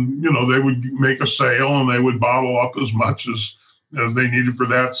 and they would make a sale and they would bottle up as much as they needed for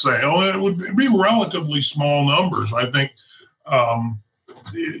that sale, and it would be relatively small numbers. I think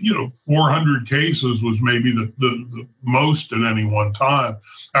 400 cases was maybe the most at any one time.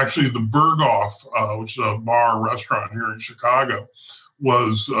 Actually, the Berghoff, which is a bar restaurant here in Chicago,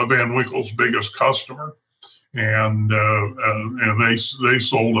 was Van Winkle's biggest customer, and they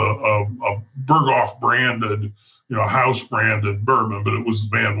sold a Berghoff branded, house branded bourbon, but it was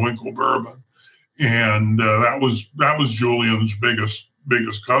Van Winkle bourbon, and that was Julian's biggest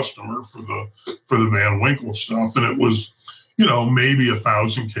customer for the Van Winkle stuff, and it was maybe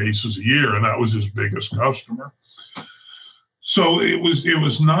 1,000 cases a year, and that was his biggest customer. So it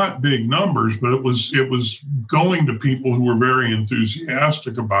was not big numbers, but it was going to people who were very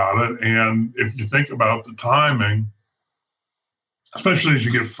enthusiastic about it. And if you think about the timing, especially as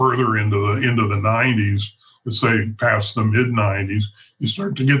you get further into the 90s, let's say past the mid 90s, you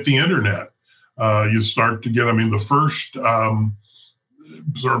start to get the internet. You start to get, the first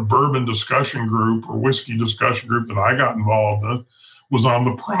sort of bourbon discussion group or whiskey discussion group that I got involved in was on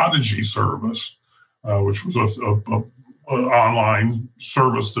the Prodigy service, which was a online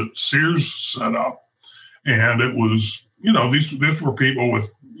service that Sears set up. And it was, these were people with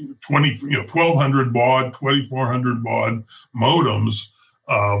 1,200 baud, 2,400 baud modems,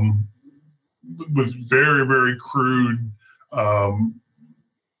 with very, very crude,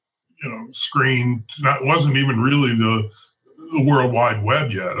 screen. It wasn't even really the World Wide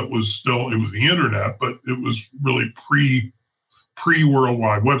Web yet. It was the internet, but it was really pre World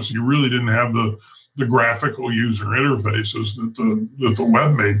Wide Web. So you really didn't have the graphical user interfaces that the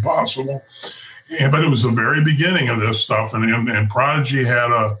web made possible. But it was the very beginning of this stuff. And Prodigy had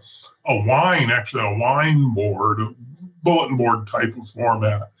a wine board, a bulletin board type of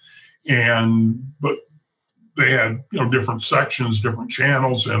format. But they had, different sections, different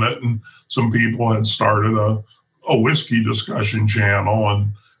channels in it. And some people had started a whiskey discussion channel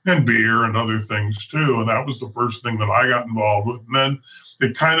and beer and other things too. And that was the first thing that I got involved with. And then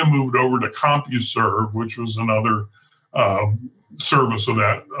it kind of moved over to CompuServe, which was another service of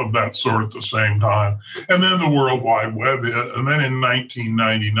that sort at the same time. And then the World Wide Web hit. And then in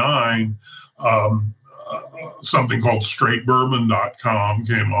 1999, something called straightbourbon.com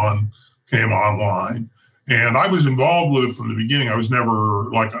came online. And I was involved with it from the beginning. I was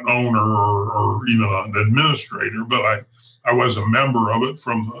never like an owner or even an administrator, but I was a member of it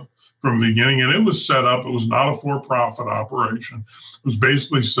from the beginning. And it was set up. It was not a for-profit operation. It was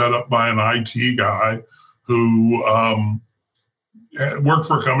basically set up by an IT guy who worked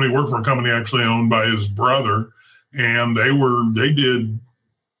for a company actually owned by his brother. And they did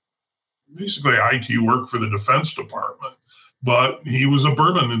basically IT work for the Defense Department. But he was a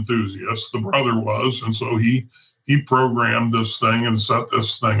bourbon enthusiast, the brother was, and so he programmed this thing and set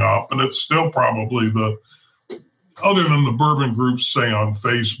this thing up. And it's still probably other than the bourbon groups, say on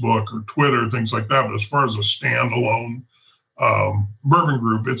Facebook or Twitter, things like that, but as far as a standalone bourbon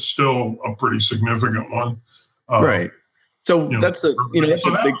group, it's still a pretty significant one. Right. So that's a that's so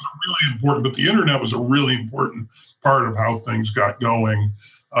a that big. was really important. But the internet was a really important part of how things got going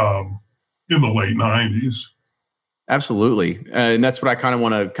in the late 90s. Absolutely, and that's what I kind of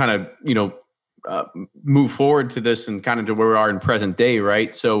want to move forward to this and kind of to where we are in present day,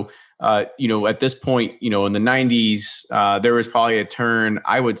 right? So at this point, in the 90s, there was probably a turn,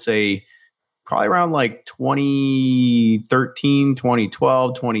 I would say, probably around like 2013,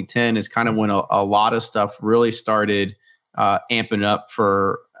 2012, 2010 is kind of when a lot of stuff really started amping up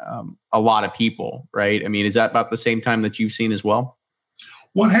for a lot of people, right? I mean, is that about the same time that you've seen as well?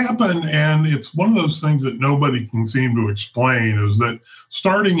 What happened, and it's one of those things that nobody can seem to explain, is that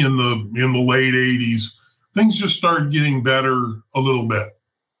starting in the late 80s, things just started getting better a little bit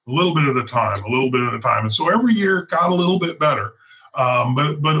at a time. And so every year it got a little bit better.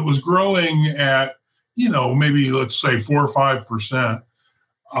 But it was growing at, maybe let's say 4 or 5%.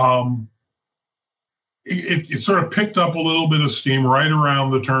 It sort of picked up a little bit of steam right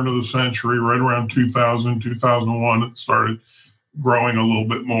around the turn of the century, right around 2000, 2001. It started growing a little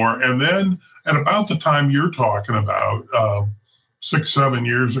bit more. And then at about the time you're talking about, 6-7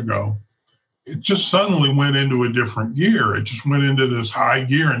 years ago, it just suddenly went into a different gear. It just went into this high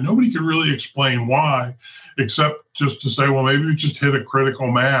gear, and nobody could really explain why, except just to say, well, maybe we just hit a critical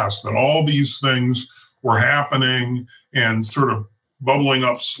mass, that all these things were happening and sort of bubbling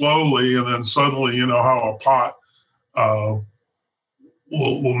up slowly, and then suddenly, how a pot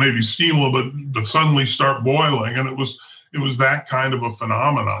will maybe steam a little bit, but suddenly start boiling. And it was that kind of a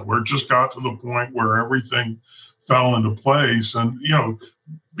phenomenon where it just got to the point where everything fell into place. And,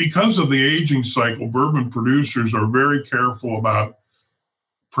 because of the aging cycle, bourbon producers are very careful about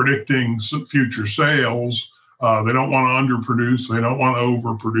predicting future sales. They don't want to underproduce. They don't want to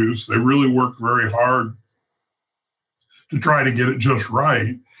overproduce. They really work very hard to try to get it just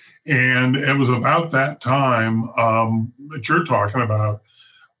right. And it was about that time that you're talking about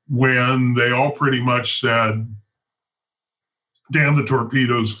when they all pretty much said, damn the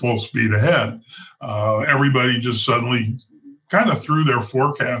torpedoes, full speed ahead. Everybody just suddenly kind of threw their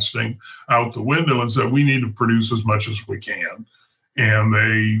forecasting out the window and said, we need to produce as much as we can. And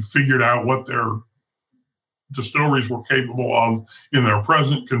they figured out what their distilleries were capable of in their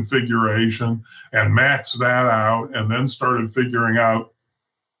present configuration and maxed that out, and then started figuring out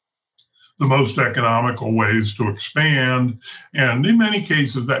the most economical ways to expand. And in many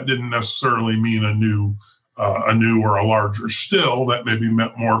cases, that didn't necessarily mean a new or a larger still. That maybe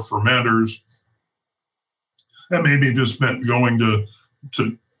meant more fermenters. That maybe just meant going to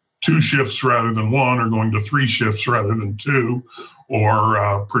 2 shifts rather than 1, or going to 3 shifts rather than 2,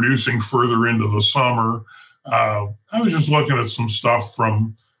 or producing further into the summer. I was just looking at some stuff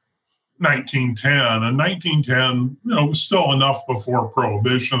from 1910, and 1910, was still enough before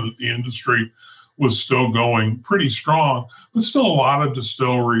Prohibition that the industry was still going pretty strong, but still a lot of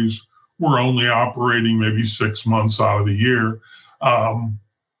distilleries were only operating maybe 6 months out of the year.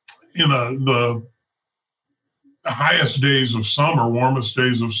 The highest days of summer, warmest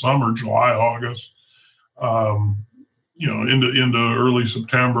days of summer, July, August, into early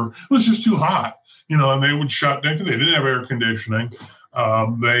September, it was just too hot, and they would shut down because they didn't have air conditioning.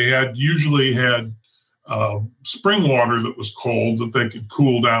 They usually had spring water that was cold that they could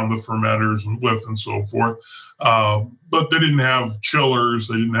cool down the fermenters with and so forth. But they didn't have chillers.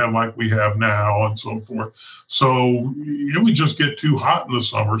 They didn't have like we have now and so forth. So it would just get too hot in the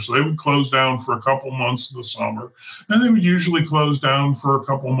summer. So they would close down for a couple months in the summer, and they would usually close down for a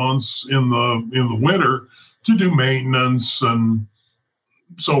couple months in the winter to do maintenance and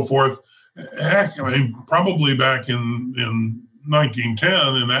so forth. Heck, I mean, probably back in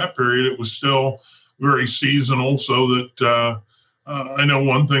 1910, in that period, it was still very seasonal, so that I know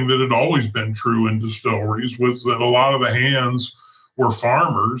one thing that had always been true in distilleries was that a lot of the hands were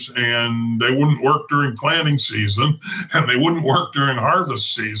farmers, and they wouldn't work during planting season, and they wouldn't work during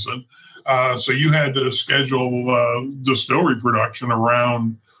harvest season. So you had to schedule distillery production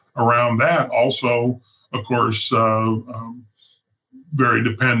around that. Also, of course, very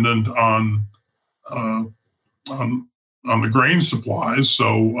dependent on the grain supplies.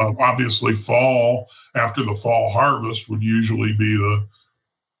 So obviously after the fall harvest would usually be the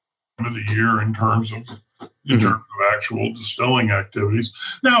end of the year in terms of actual distilling activities.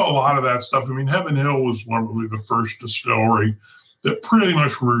 Now, a lot of that stuff, I mean, Heaven Hill was probably the first distillery that pretty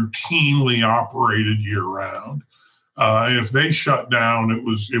much routinely operated year round. And if they shut down, it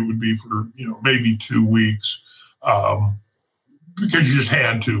would be for, maybe 2 weeks, because you just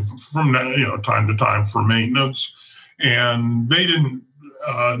had to from, time to time for maintenance. And they didn't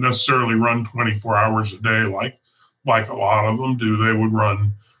necessarily run 24 hours a day like a lot of them do. They would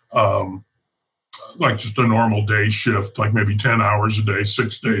run like just a normal day shift, like maybe 10 hours a day,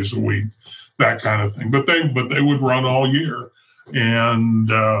 6 days a week, that kind of thing. But they would run all year. And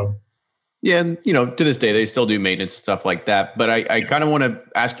yeah, and to this day they still do maintenance and stuff like that. But I kind of want to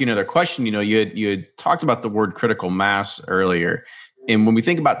ask you another question. You had talked about the word critical mass earlier. And when we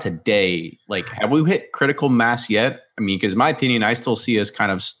think about today, like, have we hit critical mass yet? I mean, because in my opinion, I still see us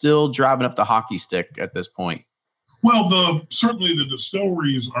kind of still driving up the hockey stick at this point. Well, certainly the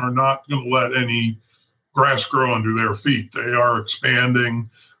distilleries are not going to let any grass grow under their feet. They are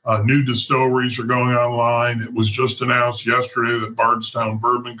expanding. New distilleries are going online. It was just announced yesterday that Bardstown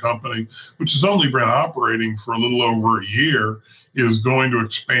Bourbon Company, which has only been operating for a little over a year, is going to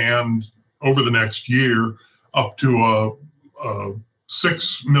expand over the next year up to a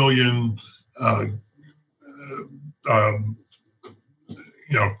 6 million,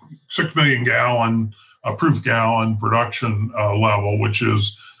 6 million gallon proof gallon production level, which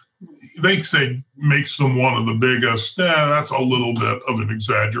is, they say, makes them one of the biggest. That's a little bit of an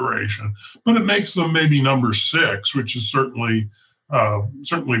exaggeration, but it makes them maybe number 6, which is certainly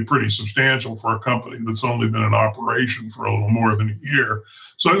pretty substantial for a company that's only been in operation for a little more than a year.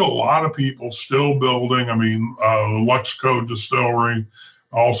 So there's a lot of people still building. I mean, Luxco Distillery,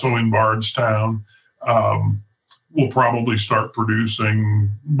 also in Bardstown, will probably start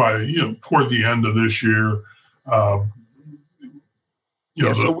producing by toward the end of this year. So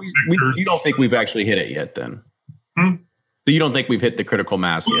you don't think we've actually hit it yet, then? So you don't think we've hit the critical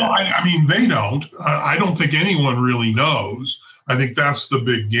mass yet? I mean, they don't. I don't think anyone really knows. I think that's the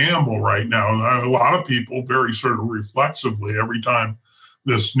big gamble right now. A lot of people very sort of reflexively, every time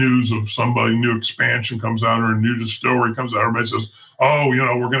this news of somebody new expansion comes out or a new distillery comes out, everybody says, "Oh, we're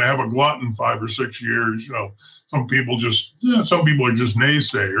going to have a glut in 5 or 6 years." Some people are just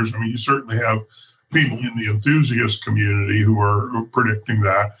naysayers. I mean, you certainly have people in the enthusiast community who are predicting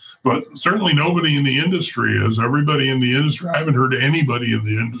that, but certainly nobody in the industry is. Everybody in the industry, I haven't heard anybody in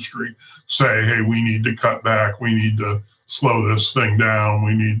the industry say, "Hey, we need to cut back. We need to slow this thing down.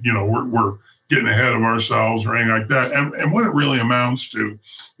 We need, we're getting ahead of ourselves," or anything like that. And what it really amounts to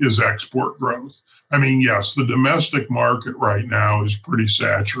is export growth. I mean, yes, the domestic market right now is pretty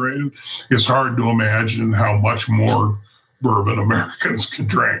saturated. It's hard to imagine how much more bourbon Americans can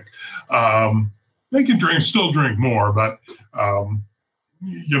drink. They can still drink more, but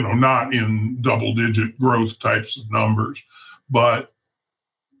not in double-digit growth types of numbers. But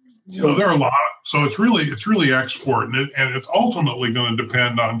there are a lot. So it's really export, and it's ultimately going to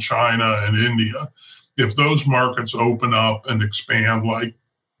depend on China and India. If those markets open up and expand like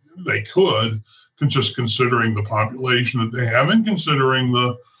they could, just considering the population that they have and considering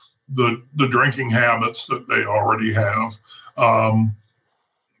the drinking habits that they already have,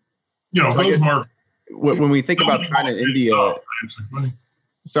 those markets. When we think about China and India,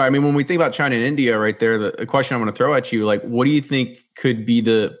 when we think about China and India right there, the question I'm going to throw at you, like, what do you think could be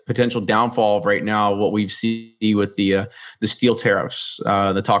the potential downfall of right now, what we've seen with the steel tariffs,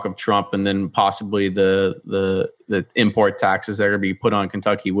 the talk of Trump, and then possibly the import taxes that are going to be put on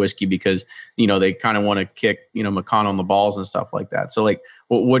Kentucky whiskey because, they kind of want to kick, McConnell in the balls and stuff like that. So, like,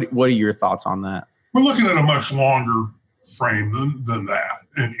 what are your thoughts on that? We're looking at a much longer frame than that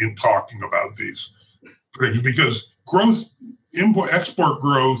in talking about these things, because export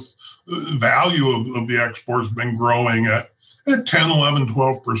growth, value of the exports has been growing at 10, 11,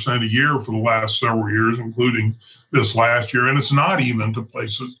 12% a year for the last several years, including this last year. And it's not even to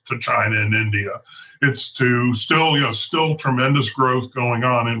places to China and India. It's to still tremendous growth going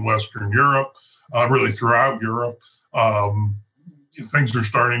on in Western Europe, really throughout Europe. Things are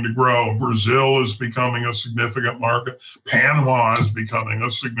starting to grow. Brazil is becoming a significant market. Panama is becoming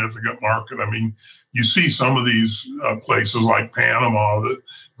a significant market. I mean, you see some of these places like Panama that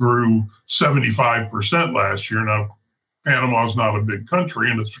grew 75% last year. Now, Panama is not a big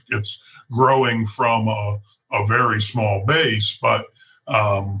country, and it's growing from a very small base. But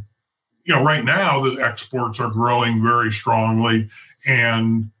right now the exports are growing very strongly,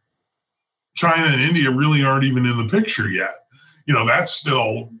 and China and India really aren't even in the picture yet. That's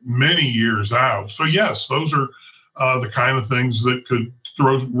still many years out. So yes, those are the kind of things that could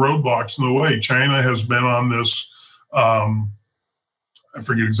throw roadblocks in the way. China has been on this, I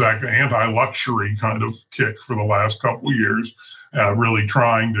forget exactly, anti-luxury kind of kick for the last couple of years, really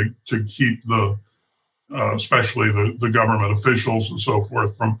trying to keep especially the government officials and so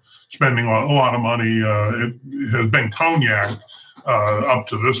forth from spending a lot of money. It has been cognac up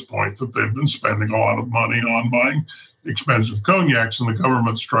to this point that they've been spending a lot of money on buying expensive cognacs, and the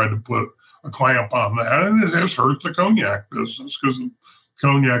government's tried to put a clamp on that, and it has hurt the cognac business because the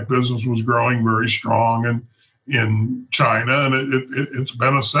cognac business was growing very strong, and in China, and it's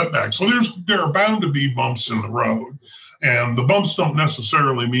been a setback. So there are bound to be bumps in the road, and the bumps don't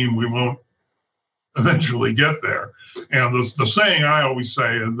necessarily mean we won't eventually get there. And the saying I always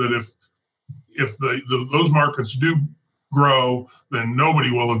say is that if those markets do grow, then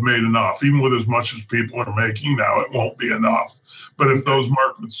nobody will have made enough. Even with as much as people are making now, it won't be enough. But if those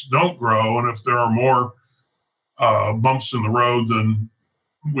markets don't grow, and if there are more bumps in the road than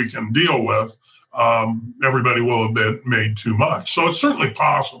we can deal with, everybody will have been made too much. So it's certainly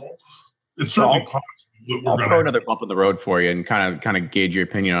possible. It's certainly possible. I'll throw another bump in the road for you and kind of gauge your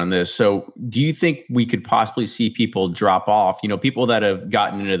opinion on this. So do you think we could possibly see people drop off, people that have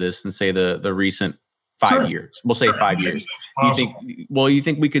gotten into this and say the recent 5 years, we'll say 5 years. You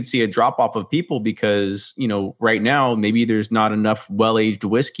think we could see a drop off of people because, right now, maybe there's not enough well-aged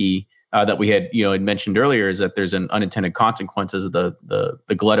whiskey that we had mentioned earlier, is that there's an unintended consequences of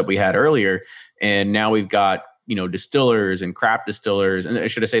the glut that we had earlier. And now we've got, distillers and craft distillers, and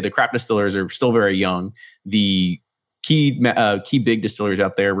should I say the craft distillers are still very young. The key big distillers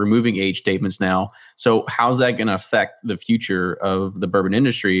out there removing age statements now. So how's that going to affect the future of the bourbon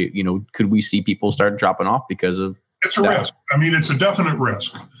industry? Could we see people start dropping off because of it's a risk? I mean, it's a definite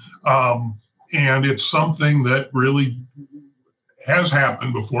risk. And it's something that really has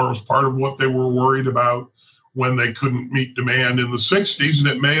happened before. It was part of what they were worried about when they couldn't meet demand in the 60s, and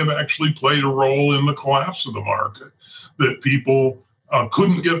it may have actually played a role in the collapse of the market, that people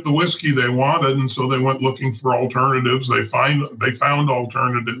couldn't get the whiskey they wanted, and so they went looking for alternatives. They found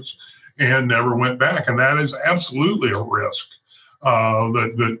alternatives and never went back, and that is absolutely a risk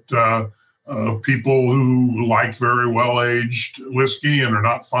that people who like very well-aged whiskey and are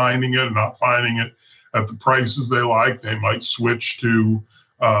not finding it at the prices they like, they might switch to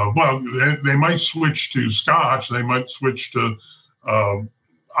they might switch to Scotch. They might switch to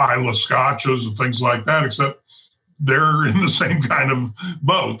Islay Scotches and things like that, except they're in the same kind of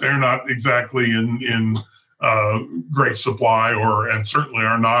boat. They're not exactly in great supply and certainly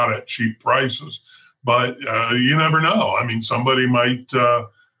are not at cheap prices. But you never know. I mean, somebody might,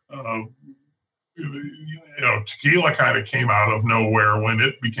 tequila kind of came out of nowhere when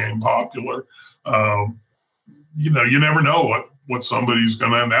it became popular. You never know what somebody's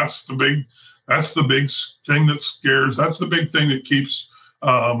going to, and that's the big thing that scares. That's the big thing that keeps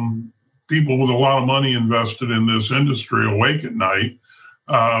people with a lot of money invested in this industry awake at night,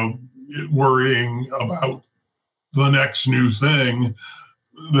 worrying about the next new thing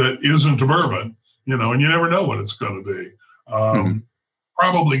that isn't a bourbon, and you never know what it's going to be.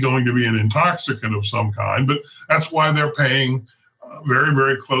 Probably going to be an intoxicant of some kind, but that's why they're paying very,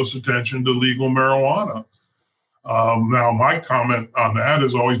 very close attention to legal marijuana. Now, my comment on that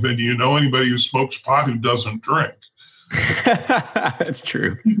has always been, do you know anybody who smokes pot who doesn't drink? That's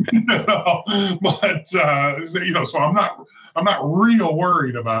true. But so I'm not real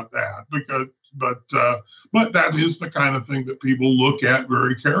worried about that but that is the kind of thing that people look at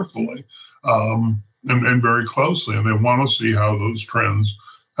very carefully and very closely, and they want to see how those trends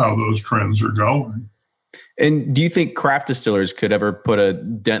are going. And do you think craft distillers could ever put a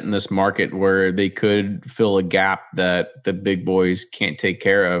dent in this market where they could fill a gap that the big boys can't take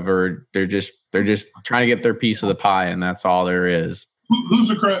care of, or they're just trying to get their piece of the pie and that's all there is? Who's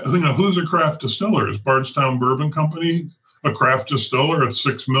a craft distiller? Is Bardstown Bourbon Company a craft distiller at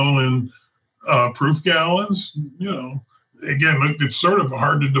 6 million proof gallons? Again, it's sort of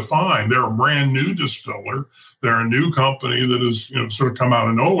hard to define. They're a brand new distiller. They're a new company that has sort of come out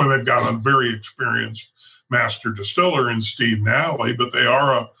of nowhere. They've got a very experienced master distiller in Steve Nally, but they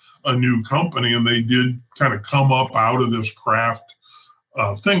are a new company, and they did kind of come up out of this craft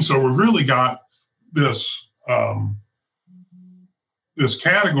thing. So we've really got this this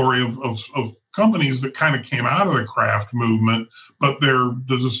category of companies that kind of came out of the craft movement, but the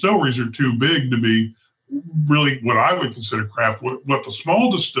distilleries are too big to be really what I would consider craft. What the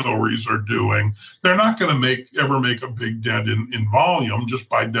small distilleries are doing, they're not going to ever make a big dent in volume just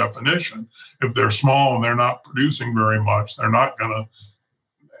by definition. If they're small and they're not producing very much, they're not going to,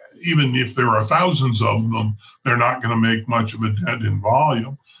 even if there are thousands of them, they're not going to make much of a dent in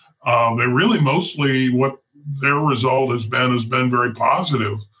volume. They really mostly, what their result has been very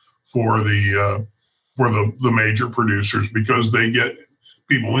positive for the major producers, because they get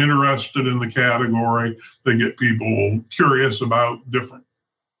people interested in the category. They get people curious about different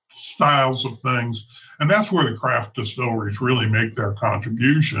styles of things. And that's where the craft distilleries really make their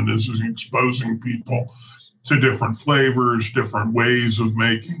contribution, is exposing people to different flavors, different ways of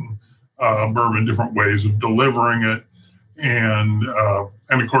making bourbon, different ways of delivering it. And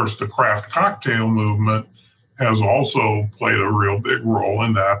of course, the craft cocktail movement has also played a real big role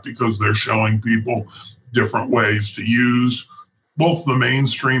in that, because they're showing people different ways to use both the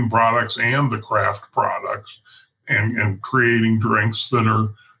mainstream products and the craft products, and creating drinks that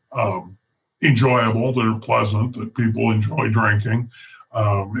are enjoyable, that are pleasant, that people enjoy drinking.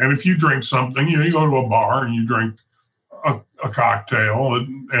 And if you drink something, you go to a bar and you drink a cocktail,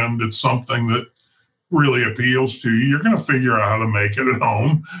 and it's something that really appeals to you, you're going to figure out how to make it at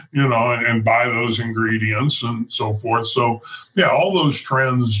home, and buy those ingredients and so forth. So yeah, all those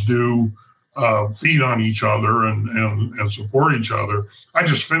trends do feed on each other and support each other. I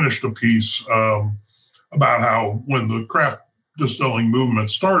just finished a piece about how when the craft distilling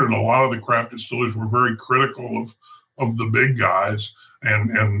movement started, a lot of the craft distillers were very critical of the big guys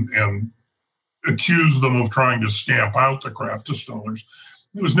and accused them of trying to stamp out the craft distillers.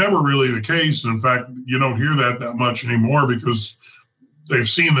 It was never really the case. In fact, you don't hear that much anymore because they've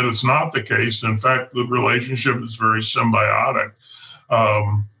seen that it's not the case. In fact, the relationship is very symbiotic.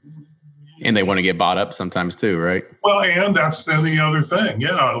 And they want to get bought up sometimes too, right? Well, and that's then the other thing.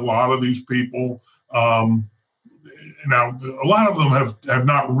 Yeah, a lot of these people, now a lot of them have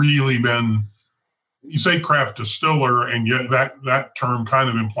not really been, you say craft distiller, and yet that term kind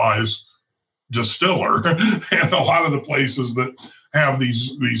of implies distiller. And a lot of the places that have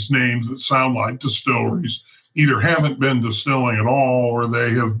these names that sound like distilleries either haven't been distilling at all, or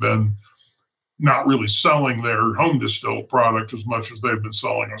they have been not really selling their home distilled product as much as they've been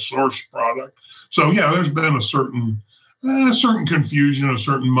selling a sourced product. So yeah, there's been a certain confusion, a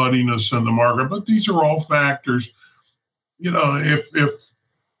certain muddiness in the market, but these are all factors.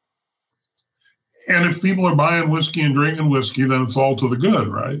 If people are buying whiskey and drinking whiskey, then it's all to the good,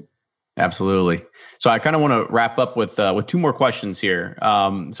 right? Absolutely. So I kind of want to wrap up with two more questions here.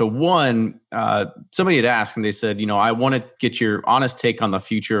 So one, somebody had asked and they said, I want to get your honest take on the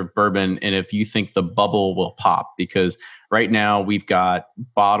future of bourbon and if you think the bubble will pop, because right now we've got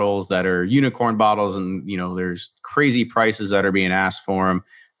bottles that are unicorn bottles and, there's crazy prices that are being asked for them.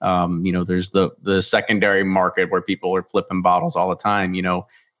 There's the secondary market where people are flipping bottles all the time,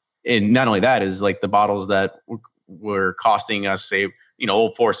 and not only that is like the bottles that were costing us, say,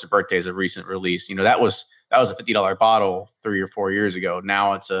 Old Forester Birthday is a recent release. That was a $50 bottle 3 or 4 years ago.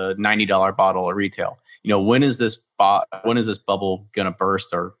 Now it's a $90 bottle at retail. When is this bubble going to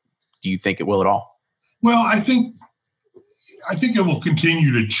burst, or do you think it will at all? Well, I think it will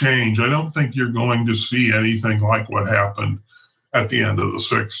continue to change. I don't think you're going to see anything like what happened at the end of the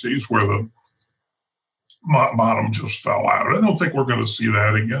 60s, where the bottom just fell out. I don't think we're going to see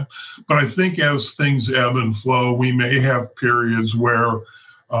that again. But I think as things ebb and flow, we may have periods where,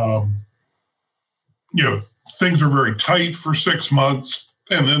 things are very tight for 6 months,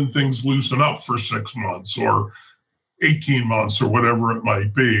 and then things loosen up for 6 months or 18 months or whatever it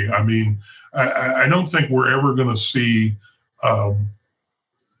might be. I mean, I don't think we're ever going to see,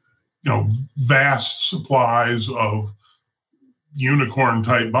 vast supplies of unicorn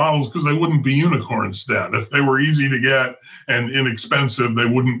type bottles, because they wouldn't be unicorns then. If they were easy to get and inexpensive, they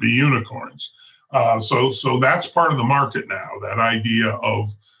wouldn't be unicorns. So that's part of the market now, that idea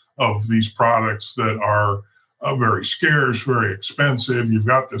of these products that are very scarce, very expensive. You've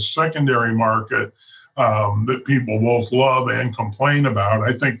got this secondary market that people both love and complain about.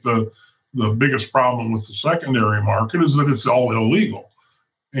 I think the biggest problem with the secondary market is that it's all illegal.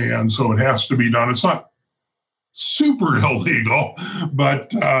 And so it has to be done. It's not super illegal, but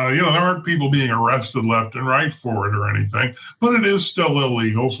there aren't people being arrested left and right for it or anything, but it is still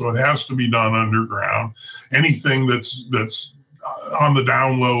illegal, so it has to be done underground. Anything that's on the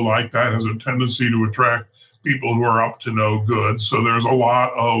down low like that has a tendency to attract people who are up to no good. So there's a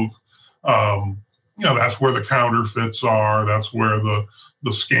lot of that's where the counterfeits are, that's where the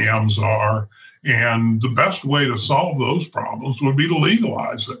scams are, and the best way to solve those problems would be to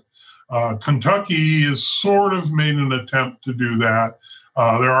legalize it. Kentucky has sort of made an attempt to do that.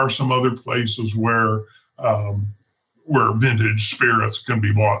 There are some other places where vintage spirits can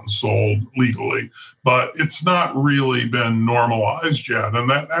be bought and sold legally, but it's not really been normalized yet. And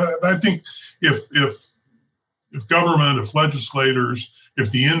that I think if government, if legislators,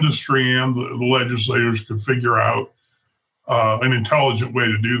 if the industry and the legislators could figure out an intelligent way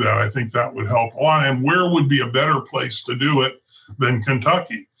to do that, I think that would help a lot. And where would be a better place to do it than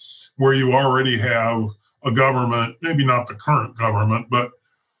Kentucky, where you already have a government, maybe not the current government, but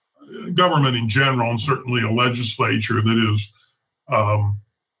government in general, and certainly a legislature that is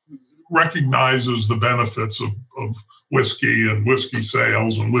recognizes the benefits of whiskey and whiskey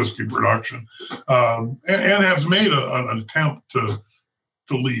sales and whiskey production, and has made an attempt to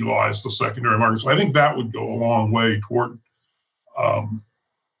legalize the secondary market. So I think that would go a long way toward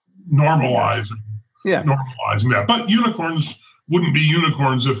normalizing that. But unicorns wouldn't be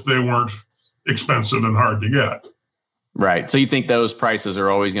unicorns if they weren't expensive and hard to get. Right. So you think those prices are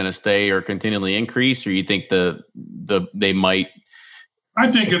always going to stay or continually increase, or you think they might? I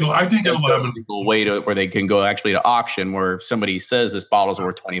think it'll have a way to where they can go actually to auction where somebody says this bottle's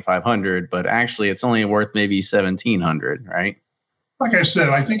worth $2,500, but actually it's only worth maybe $1,700, right? Like I said,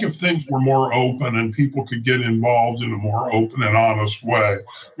 I think if things were more open and people could get involved in a more open and honest way,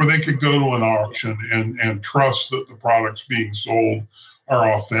 where they could go to an auction and trust that the products being sold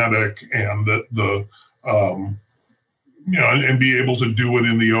are authentic and that and be able to do it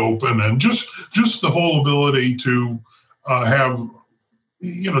in the open, and just the whole ability to have,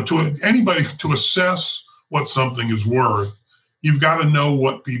 to anybody to assess what something is worth, you've got to know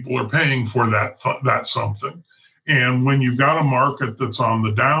what people are paying for that something. And when you've got a market that's on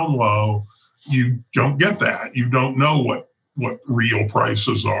the down low, you don't get that. You don't know what real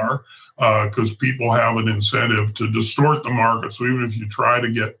prices are because people have an incentive to distort the market. So even if you try to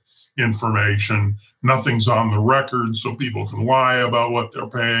get information, nothing's on the record, so people can lie about what they're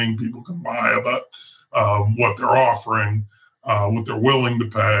paying. People can lie about what they're offering, what they're willing to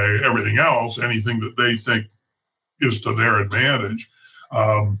pay, everything else, anything that they think is to their advantage.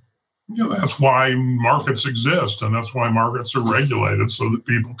 That's why markets exist, and that's why markets are regulated so that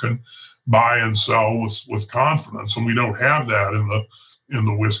people can buy and sell with confidence. And we don't have that in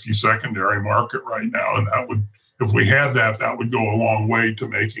the whiskey secondary market right now. And that would, if we had that would go a long way to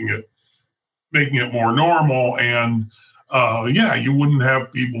making it more normal. And you wouldn't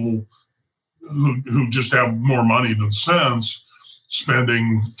have people who just have more money than sense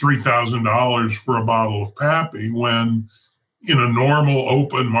spending $3,000 for a bottle of Pappy when in a normal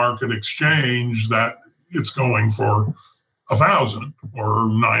open market exchange that it's going for $1,000 or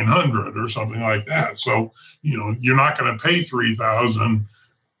 $900 or something like that. So, you're not going to pay $3,000.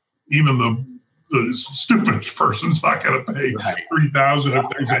 Even the stupidest person's not going to pay $3,000 if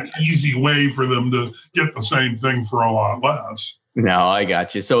there's an easy way for them to get the same thing for a lot less. No, I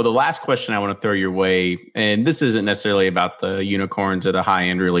got you. So the last question I want to throw your way, and this isn't necessarily about the unicorns or the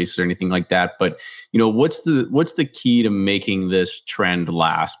high-end release or anything like that, but what's the key to making this trend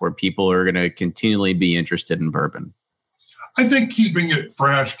last, where people are going to continually be interested in bourbon? I think keeping it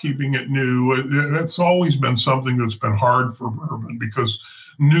fresh, keeping it new, that's always been something that's been hard for bourbon, because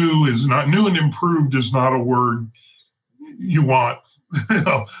new and improved is not a word you want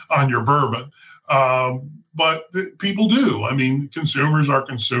on your bourbon. But people do. I mean, consumers are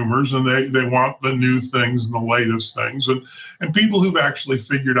consumers, and they want the new things and the latest things. And people who've actually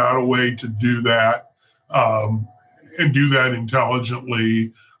figured out a way to do that and do that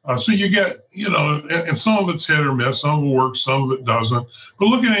intelligently. So you get, and some of it's hit or miss. Some of it works, some of it doesn't. But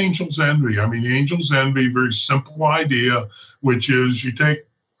look at Angel's Envy. I mean, Angel's Envy, very simple idea, which is you take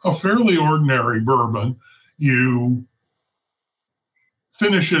a fairly ordinary bourbon, you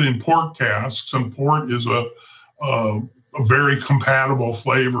finish it in port casks, and port is a very compatible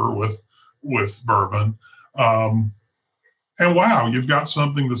flavor with bourbon. And wow, you've got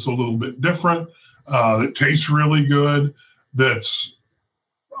something that's a little bit different, that tastes really good, that's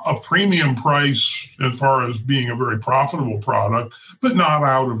a premium price as far as being a very profitable product, but not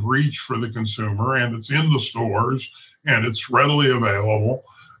out of reach for the consumer, and it's in the stores, and it's readily available.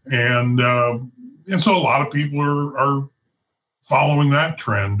 And so a lot of people are following that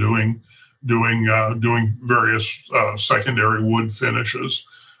trend, doing various secondary wood finishes.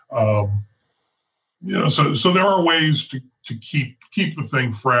 So there are ways to keep the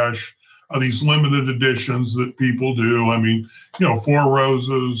thing fresh. These limited editions that people do. I mean, Four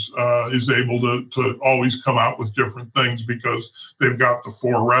Roses is able to always come out with different things because they've got the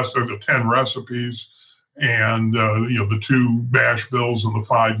 10 recipes, and the 2 mash bills and the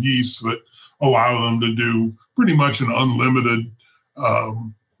 5 yeasts that allow them to do pretty much an unlimited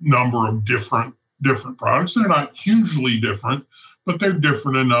number of different products. They're not hugely different, but they're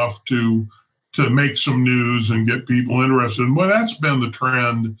different enough to make some news and get people interested. And that's been the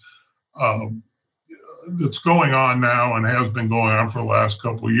trend that's going on now and has been going on for the last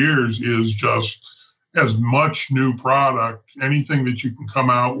couple of years, is just as much new product, anything that you can come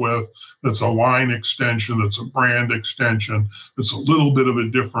out with that's a line extension, that's a brand extension, that's a little bit of a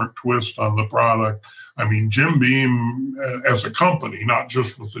different twist on the product. I mean, Jim Beam as a company, not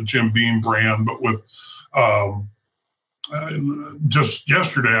just with the Jim Beam brand, but with just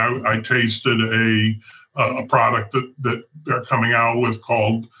yesterday, I tasted a product that they're coming out with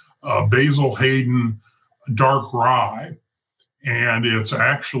called Basil Hayden Dark Rye. And it's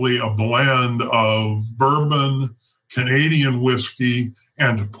actually a blend of bourbon, Canadian whiskey,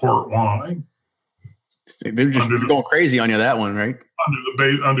 and port wine. They're just going crazy on you, that one, right?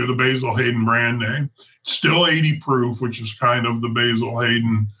 Under the Basil Hayden brand name. Still 80 proof, which is kind of the Basil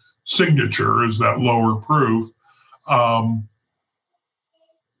Hayden signature is that lower proof.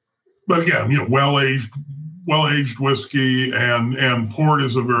 But again, well-aged whiskey and port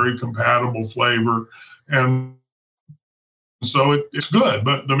is a very compatible flavor. And so it's good.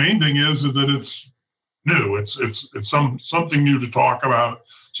 But the main thing is that it's new. It's something new to talk about,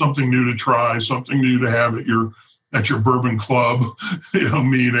 something new to try, something new to have at your bourbon club,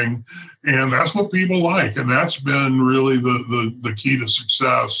 meeting. And that's what people like. And that's been really the key to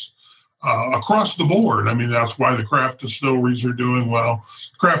success across the board. I mean, that's why the craft distilleries are doing well.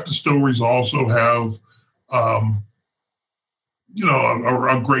 Craft distilleries also have, a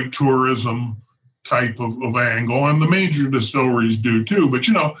great tourism type of angle, and the major distilleries do too. But,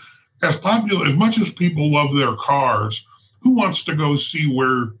 as much as people love their cars, who wants to go see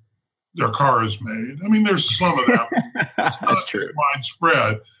where their car is made? I mean, there's some of that. That's true.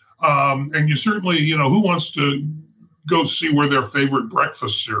 Widespread. And you certainly, who wants to go see where their favorite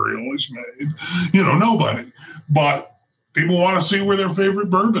breakfast cereal is made? Nobody. But people want to see where their favorite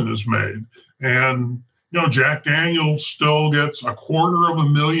bourbon is made. And, Jack Daniel's still gets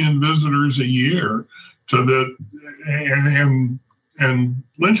 250,000 visitors a year to and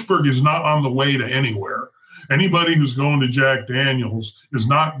Lynchburg is not on the way to anywhere. Anybody who's going to Jack Daniel's is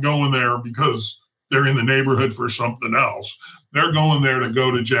not going there because they're in the neighborhood for something else. They're going there to go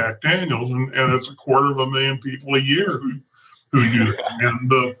to Jack Daniel's, and it's 250,000 people a year who do that. And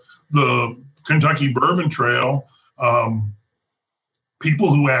the Kentucky Bourbon Trail,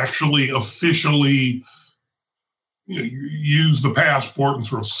 people who actually officially use the passport and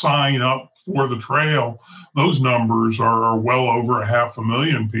sort of sign up for the trail, those numbers are well over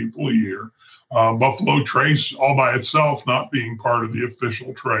 500,000 people a year. Buffalo Trace, all by itself, not being part of the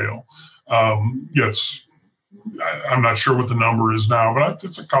official trail, I'm not sure what the number is now, but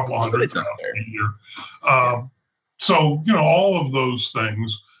it's a couple 100,000 a year. So, all of those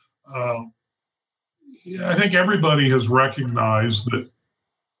things, I think everybody has recognized that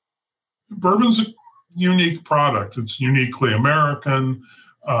bourbon's a unique product. It's uniquely American.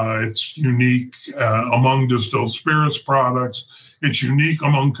 It's unique among distilled spirits products. It's unique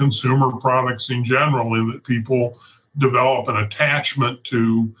among consumer products in general, in that people develop an attachment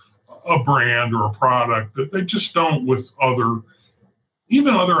to a brand or a product that they just don't with other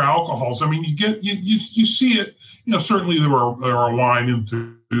alcohols. I mean, you see it. Certainly there are wine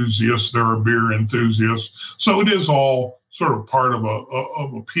enthusiasts, there are beer enthusiasts. So it is all sort of part of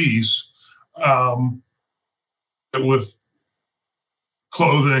a piece. With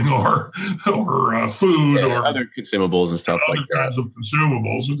clothing or food or other consumables and stuff like that. Kinds of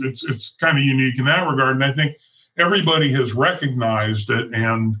consumables. It's kind of unique in that regard, and I think everybody has recognized it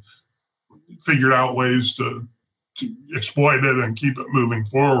and figured out ways to exploit it and keep it moving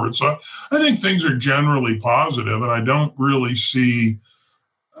forward. So I think things are generally positive, and I don't really see.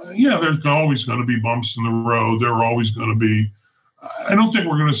 There's always going to be bumps in the road. There are always going to be. I don't think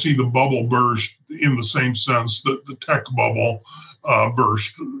we're going to see the bubble burst in the same sense that the tech bubble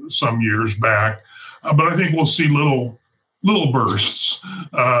burst some years back. But I think we'll see little bursts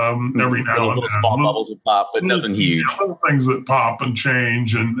every now and then. Small bubbles that pop, but nothing huge. Little things that pop and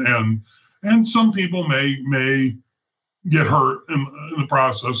change, and some people may get hurt in the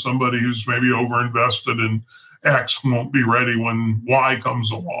process. Somebody who's maybe overinvested in X won't be ready when Y comes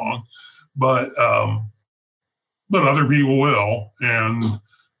along, but other people will. And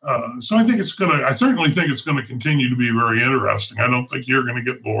so I certainly think it's going to continue to be very interesting. I don't think you're going to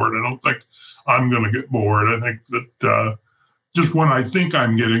get bored. I don't think I'm going to get bored. I think that just when I think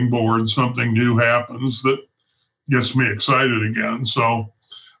I'm getting bored, something new happens that gets me excited again. So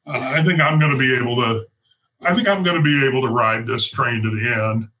I think I'm going to be able to ride this train to the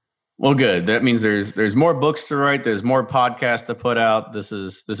end. Well, good. That means there's more books to write. There's more podcasts to put out. This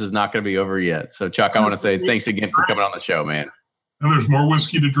is not going to be over yet. So, Chuck, I want to say thanks again for coming on the show, man. And there's more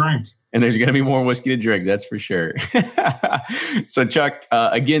whiskey to drink. And there's going to be more whiskey to drink. That's for sure. So, Chuck,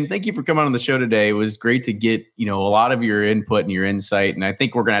 again, thank you for coming on the show today. It was great to get a lot of your input and your insight. And I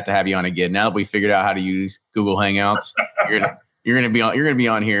think we're going to have you on again now that we figured out how to use Google Hangouts. You're gonna be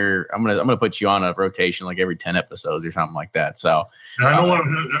on here. I'm gonna put you on a rotation like every 10 episodes or something like that. So I don't want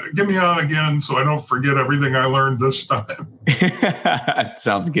to get me on again so I don't forget everything I learned this time.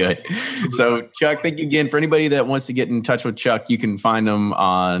 Sounds good. So Chuck, thank you again. For anybody that wants to get in touch with Chuck, you can find him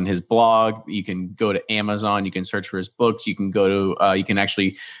on his blog. You can go to Amazon. You can search for his books. You can go to you can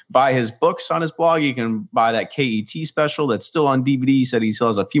actually buy his books on his blog. You can buy that KET special that's still on DVD. He said he still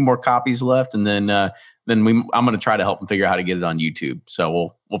has a few more copies left, and then I'm going to try to help him figure out how to get it on YouTube.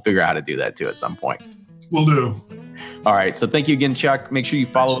 So we'll figure out how to do that too at some point. Will do. All right. So thank you again, Chuck. Make sure you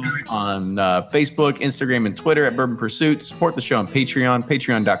follow us on Facebook, Instagram, and Twitter at Bourbon Pursuit. Support the show on Patreon,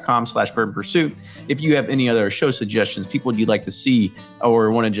 patreon.com/Bourbon Pursuit. If you have any other show suggestions, people you'd like to see,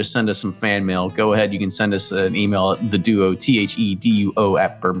 or want to just send us some fan mail, go ahead. You can send us an email at theduo, THEDUO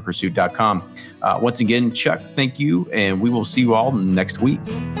at bourbonpursuit.com. Once again, Chuck, thank you. And we will see you all next week.